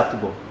and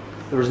acceptable.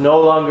 There was no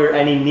longer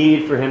any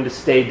need for him to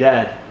stay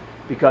dead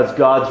because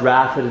God's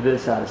wrath had been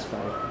satisfied.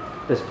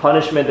 This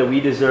punishment that we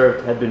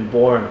deserved had been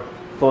borne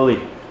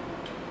fully,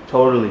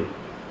 totally,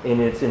 in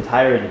its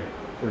entirety.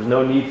 There was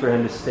no need for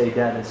him to stay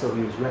dead, and so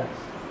he was raised.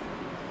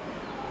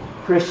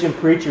 Christian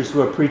preachers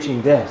who are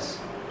preaching this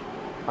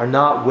are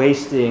not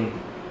wasting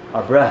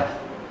our breath.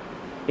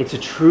 It's a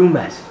true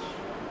message.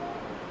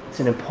 It's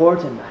an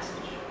important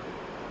message.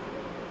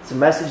 It's a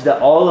message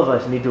that all of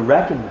us need to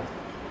reckon with,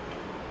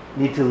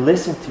 need to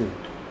listen to,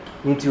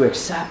 need to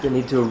accept, and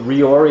need to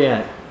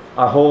reorient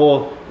our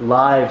whole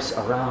lives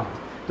around.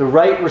 The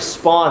right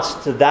response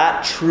to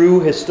that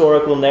true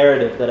historical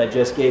narrative that I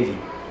just gave you,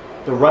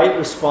 the right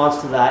response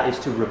to that is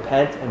to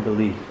repent and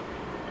believe.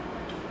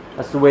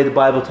 That's the way the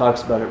Bible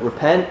talks about it.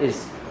 Repent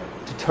is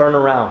to turn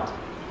around.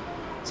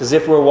 It's as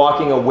if we're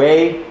walking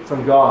away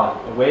from God,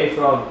 away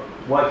from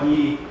what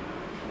he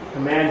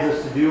commands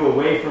us to do,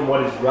 away from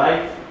what is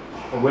right,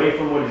 away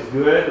from what is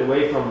good,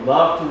 away from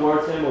love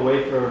towards him,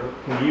 away from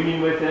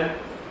communion with him,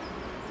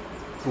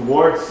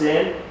 towards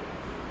sin.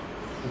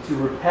 And to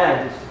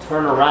repent is to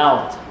turn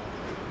around,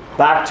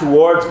 back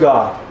towards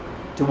God,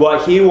 to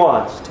what he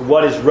wants, to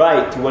what is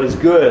right, to what is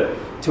good,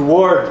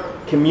 toward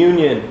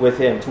communion with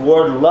him,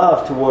 toward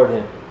love toward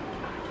him,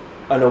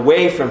 and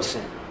away from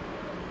sin.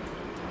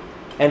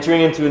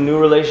 Entering into a new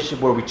relationship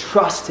where we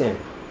trust him.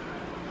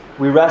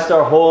 We rest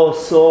our whole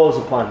souls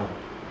upon him.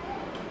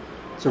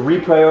 It's a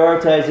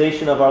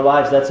reprioritization of our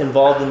lives that's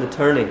involved in the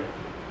turning.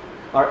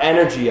 Our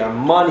energy, our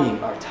money,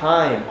 our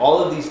time,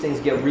 all of these things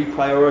get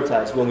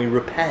reprioritized when we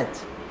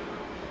repent.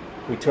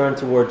 We turn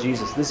toward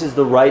Jesus. This is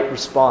the right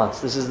response.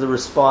 This is the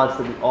response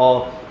that we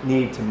all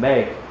need to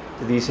make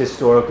to these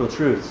historical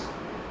truths.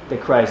 That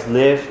Christ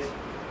lived,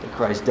 that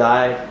Christ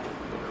died,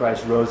 that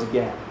Christ rose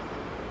again.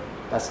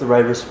 That's the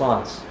right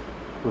response.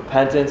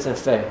 Repentance and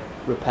faith.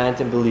 Repent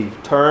and believe.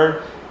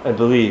 Turn and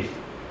believe.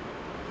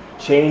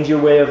 Change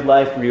your way of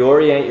life,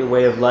 reorient your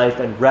way of life,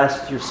 and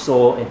rest your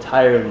soul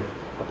entirely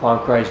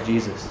upon Christ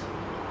Jesus.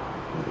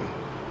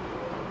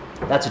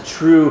 That's a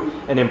true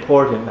and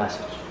important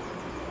message.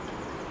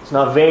 It's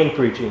not vain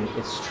preaching,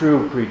 it's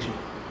true preaching.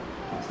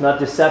 It's not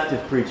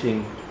deceptive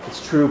preaching,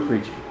 it's true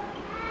preaching.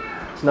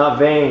 It's not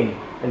vain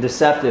and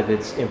deceptive,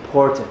 it's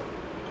important.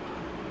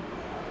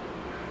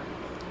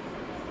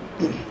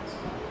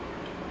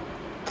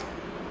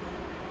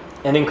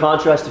 And in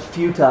contrast to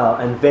futile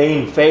and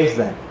vain faith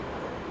then,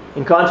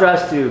 in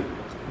contrast to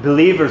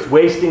believers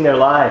wasting their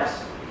lives,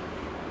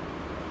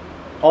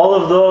 all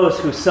of those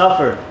who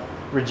suffered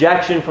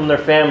rejection from their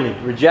family,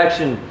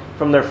 rejection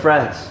from their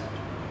friends,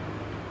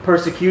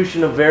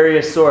 persecution of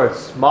various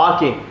sorts,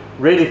 mocking,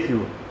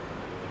 ridicule,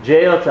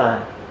 jail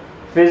time,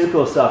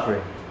 physical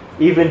suffering,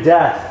 even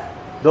death.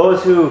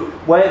 Those who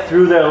went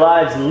through their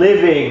lives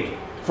living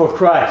for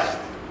Christ,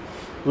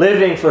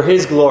 living for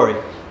his glory,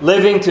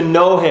 living to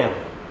know him,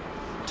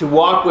 to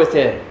walk with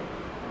him,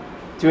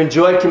 to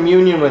enjoy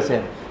communion with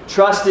him,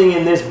 trusting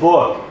in this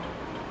book,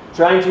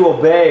 trying to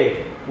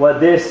obey what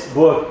this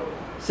book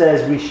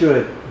says we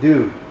should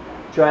do,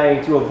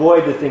 trying to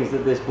avoid the things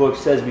that this book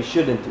says we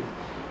shouldn't do,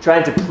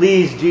 trying to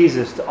please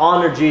Jesus, to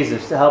honor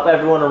Jesus, to help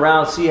everyone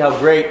around see how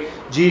great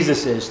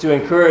Jesus is, to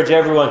encourage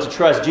everyone to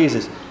trust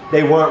Jesus.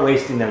 They weren't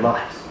wasting their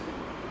lives.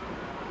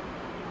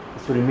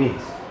 That's what he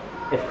means.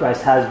 If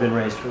Christ has been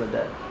raised from the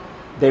dead,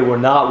 they were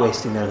not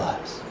wasting their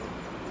lives.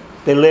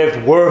 They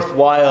lived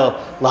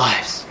worthwhile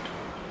lives.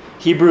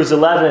 Hebrews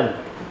 11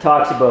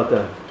 talks about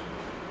them.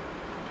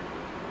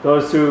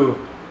 Those who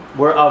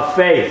were of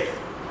faith.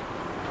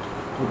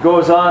 It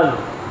goes on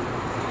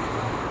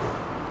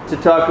to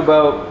talk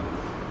about,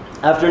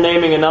 after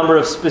naming a number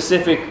of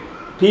specific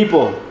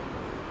people,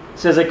 it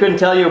says, I couldn't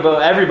tell you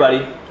about everybody.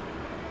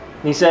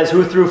 And he says,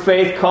 who through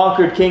faith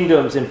conquered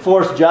kingdoms,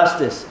 enforced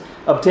justice,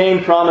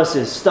 obtained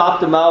promises,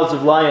 stopped the mouths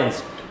of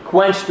lions,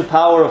 quenched the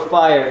power of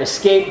fire,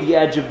 escaped the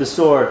edge of the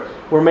sword,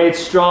 were made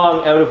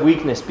strong out of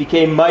weakness,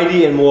 became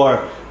mighty in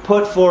war,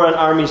 put foreign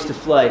armies to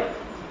flight.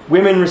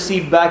 Women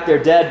received back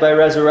their dead by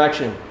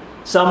resurrection.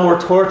 Some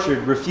were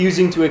tortured,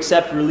 refusing to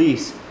accept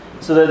release,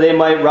 so that they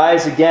might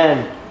rise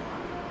again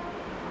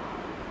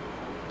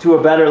to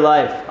a better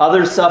life.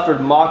 Others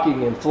suffered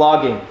mocking and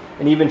flogging,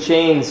 and even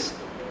chains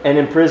and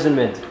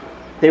imprisonment.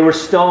 They were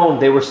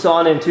stoned, they were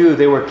sawn in two,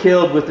 they were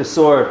killed with the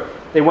sword.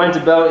 They went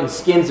about in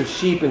skins of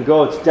sheep and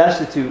goats,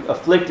 destitute,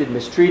 afflicted,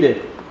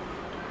 mistreated,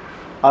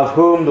 of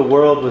whom the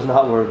world was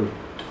not worthy,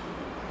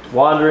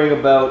 wandering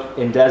about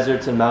in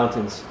deserts and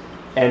mountains,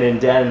 and in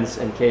dens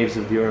and caves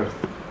of the earth.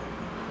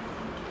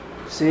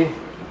 See,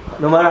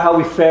 no matter how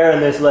we fare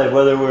in this life,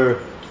 whether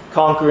we're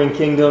conquering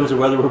kingdoms or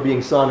whether we're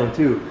being sawn in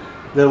two,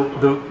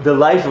 the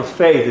life of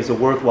faith is a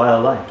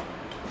worthwhile life.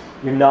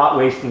 You're not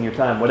wasting your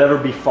time. Whatever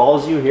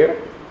befalls you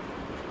here,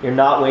 you're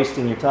not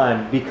wasting your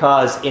time,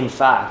 because, in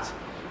fact,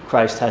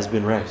 Christ has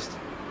been raised.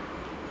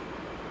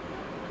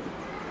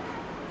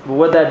 But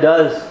what that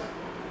does,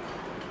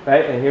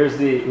 right, and here's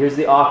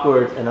the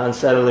awkward and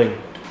unsettling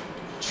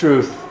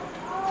truth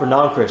for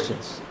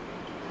non-Christians.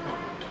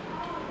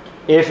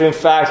 If in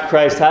fact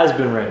Christ has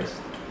been raised,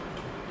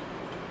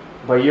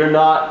 but you're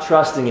not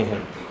trusting in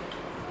Him,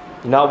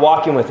 you're not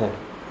walking with Him,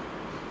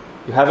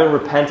 you haven't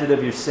repented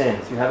of your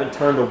sins, you haven't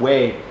turned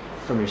away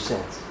from your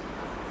sins,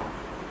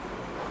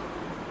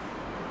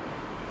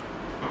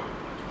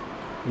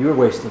 you are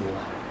wasting your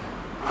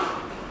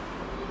life.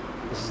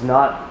 This is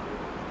not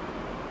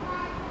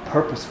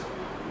purposeful.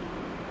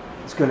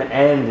 It's going to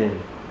end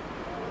in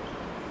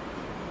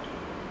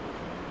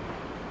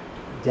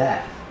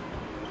death,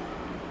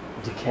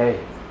 decay,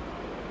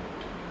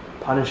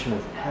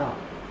 punishment, hell.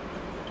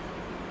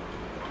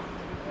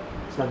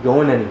 It's not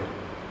going anywhere.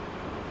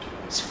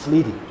 It's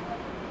fleeting.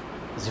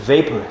 It's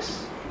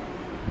vaporous.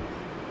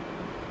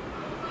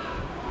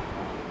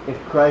 If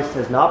Christ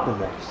has not been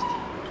raised,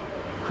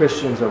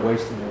 Christians are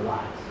wasting their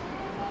lives.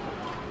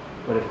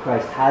 But if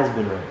Christ has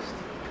been raised,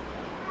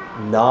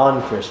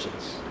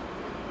 non-Christians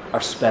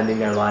are spending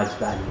their lives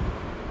badly,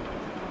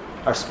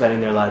 are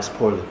spending their lives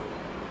poorly.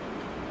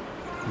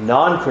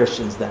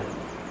 Non-Christians then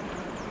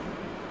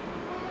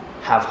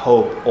have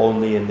hope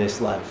only in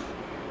this life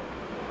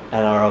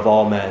and are of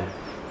all men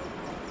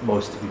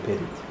most to be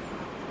pitied.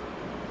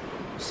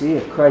 See,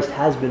 if Christ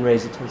has been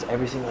raised, it turns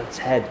everything on its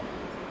head.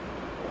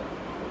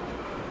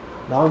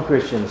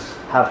 Non-Christians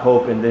have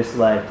hope in this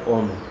life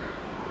only.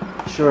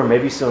 Sure,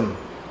 maybe some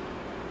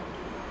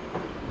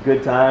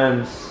good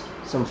times,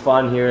 some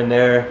fun here and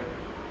there.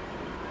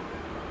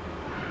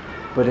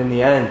 But in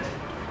the end,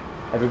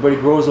 everybody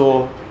grows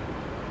old,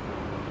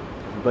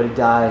 everybody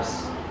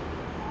dies,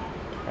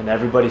 and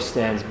everybody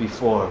stands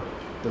before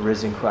the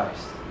risen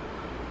Christ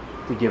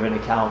to give an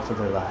account for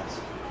their lives.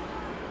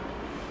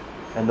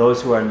 And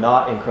those who are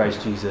not in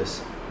Christ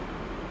Jesus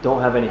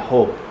don't have any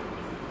hope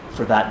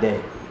for that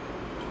day.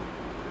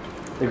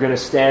 They're going to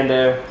stand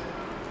there,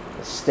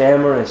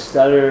 stammer and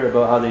stutter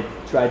about how they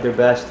tried their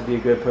best to be a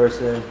good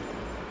person,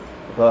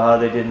 about how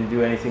they didn't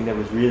do anything that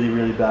was really,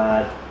 really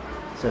bad,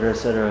 etc.,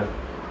 etc.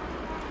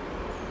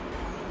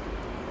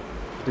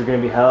 They're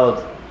going to be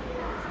held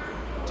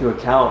to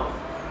account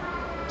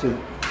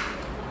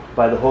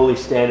by the holy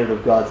standard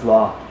of God's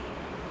law.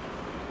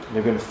 And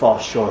they're going to fall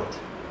short.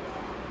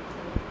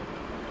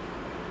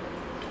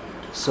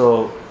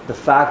 So the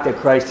fact that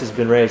Christ has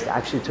been raised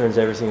actually turns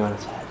everything on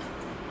its head.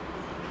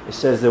 It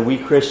says that we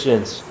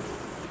Christians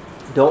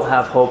don't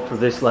have hope for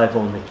this life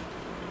only,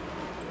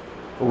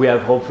 but we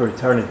have hope for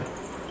eternity.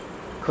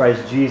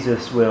 Christ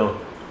Jesus will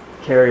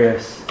carry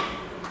us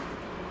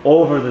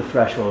over the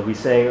threshold, we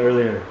sang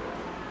earlier,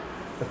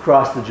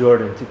 across the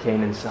Jordan to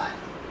Canaan's side.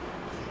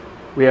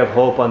 We have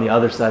hope on the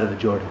other side of the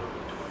Jordan.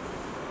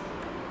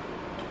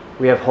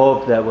 We have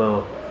hope that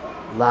will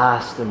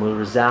last and will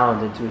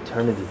resound into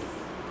eternity.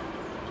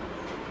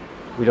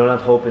 We don't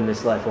have hope in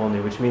this life only,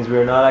 which means we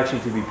are not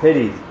actually to be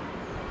pitied,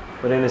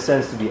 but in a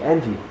sense to be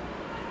envied.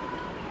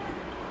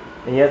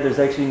 And yet there's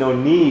actually no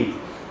need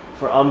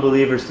for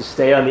unbelievers to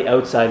stay on the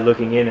outside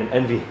looking in and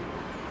envy.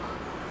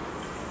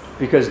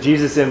 Because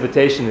Jesus'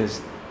 invitation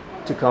is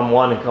to come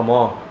one and come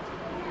all.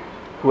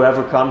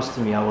 Whoever comes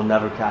to me, I will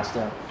never cast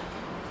out.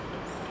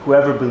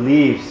 Whoever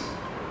believes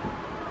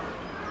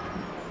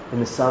in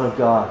the Son of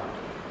God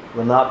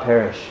will not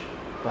perish,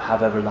 but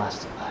have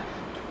everlasting life.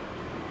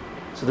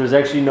 So there's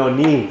actually no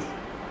need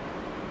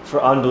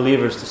for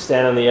unbelievers to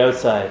stand on the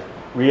outside,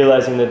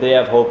 realizing that they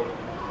have hope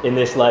in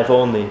this life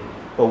only,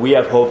 but we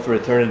have hope for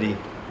eternity,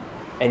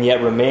 and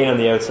yet remain on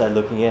the outside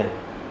looking in.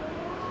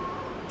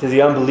 To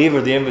the unbeliever,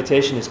 the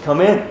invitation is,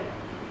 come in.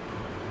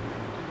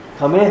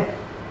 Come in.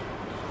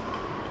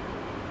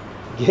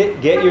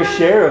 Get your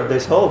share of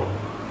this hope.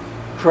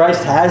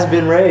 Christ has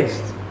been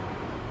raised.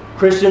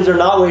 Christians are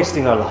not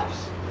wasting our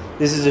lives.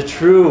 This is a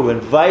true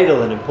and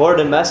vital and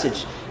important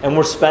message, and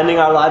we're spending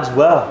our lives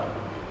well.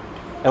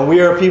 And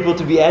we are people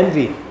to be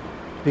envied,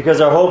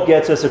 because our hope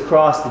gets us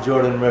across the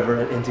Jordan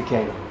River and into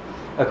Canaan,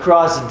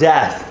 across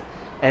death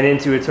and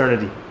into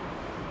eternity.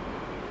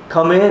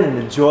 Come in and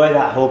enjoy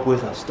that hope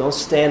with us. Don't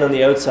stand on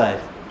the outside.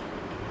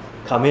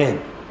 Come in.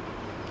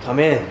 Come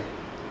in.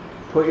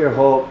 Put your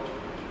hope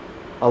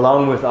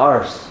along with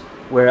ours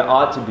where it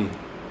ought to be,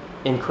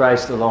 in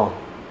Christ alone.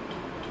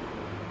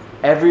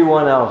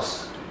 Everyone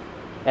else,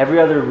 every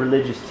other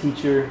religious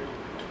teacher,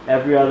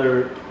 every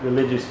other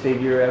religious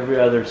figure, every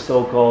other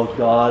so-called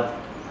God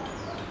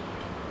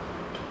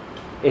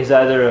is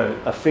either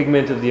a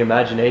figment of the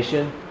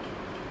imagination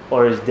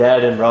or is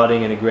dead and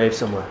rotting in a grave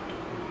somewhere.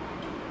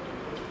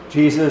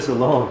 Jesus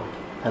alone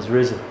has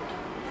risen.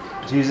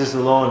 Jesus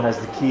alone has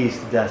the keys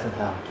to death and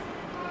hell.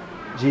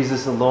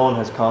 Jesus alone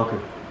has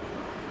conquered.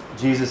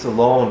 Jesus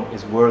alone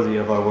is worthy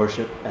of our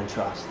worship and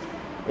trust.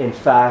 In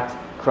fact,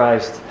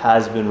 Christ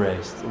has been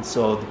raised. And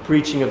so the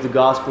preaching of the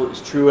gospel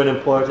is true and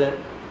important.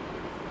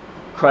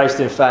 Christ,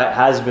 in fact,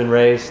 has been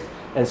raised.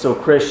 And so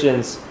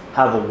Christians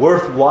have a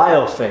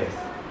worthwhile faith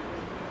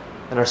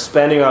and are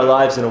spending our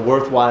lives in a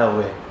worthwhile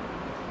way.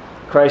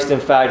 Christ, in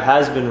fact,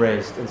 has been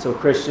raised. And so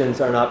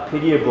Christians are not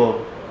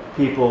pitiable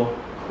people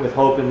with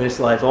hope in this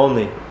life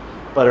only,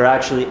 but are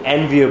actually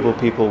enviable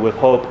people with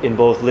hope in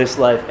both this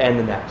life and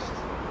the next.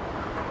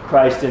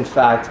 Christ, in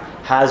fact,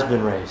 has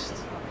been raised.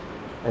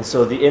 And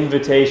so the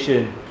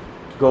invitation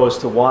goes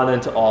to one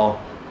and to all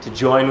to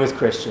join with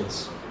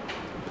Christians,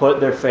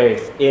 put their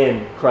faith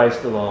in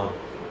Christ alone,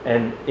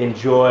 and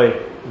enjoy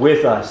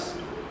with us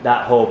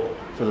that hope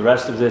for the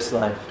rest of this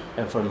life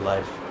and for the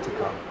life to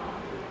come.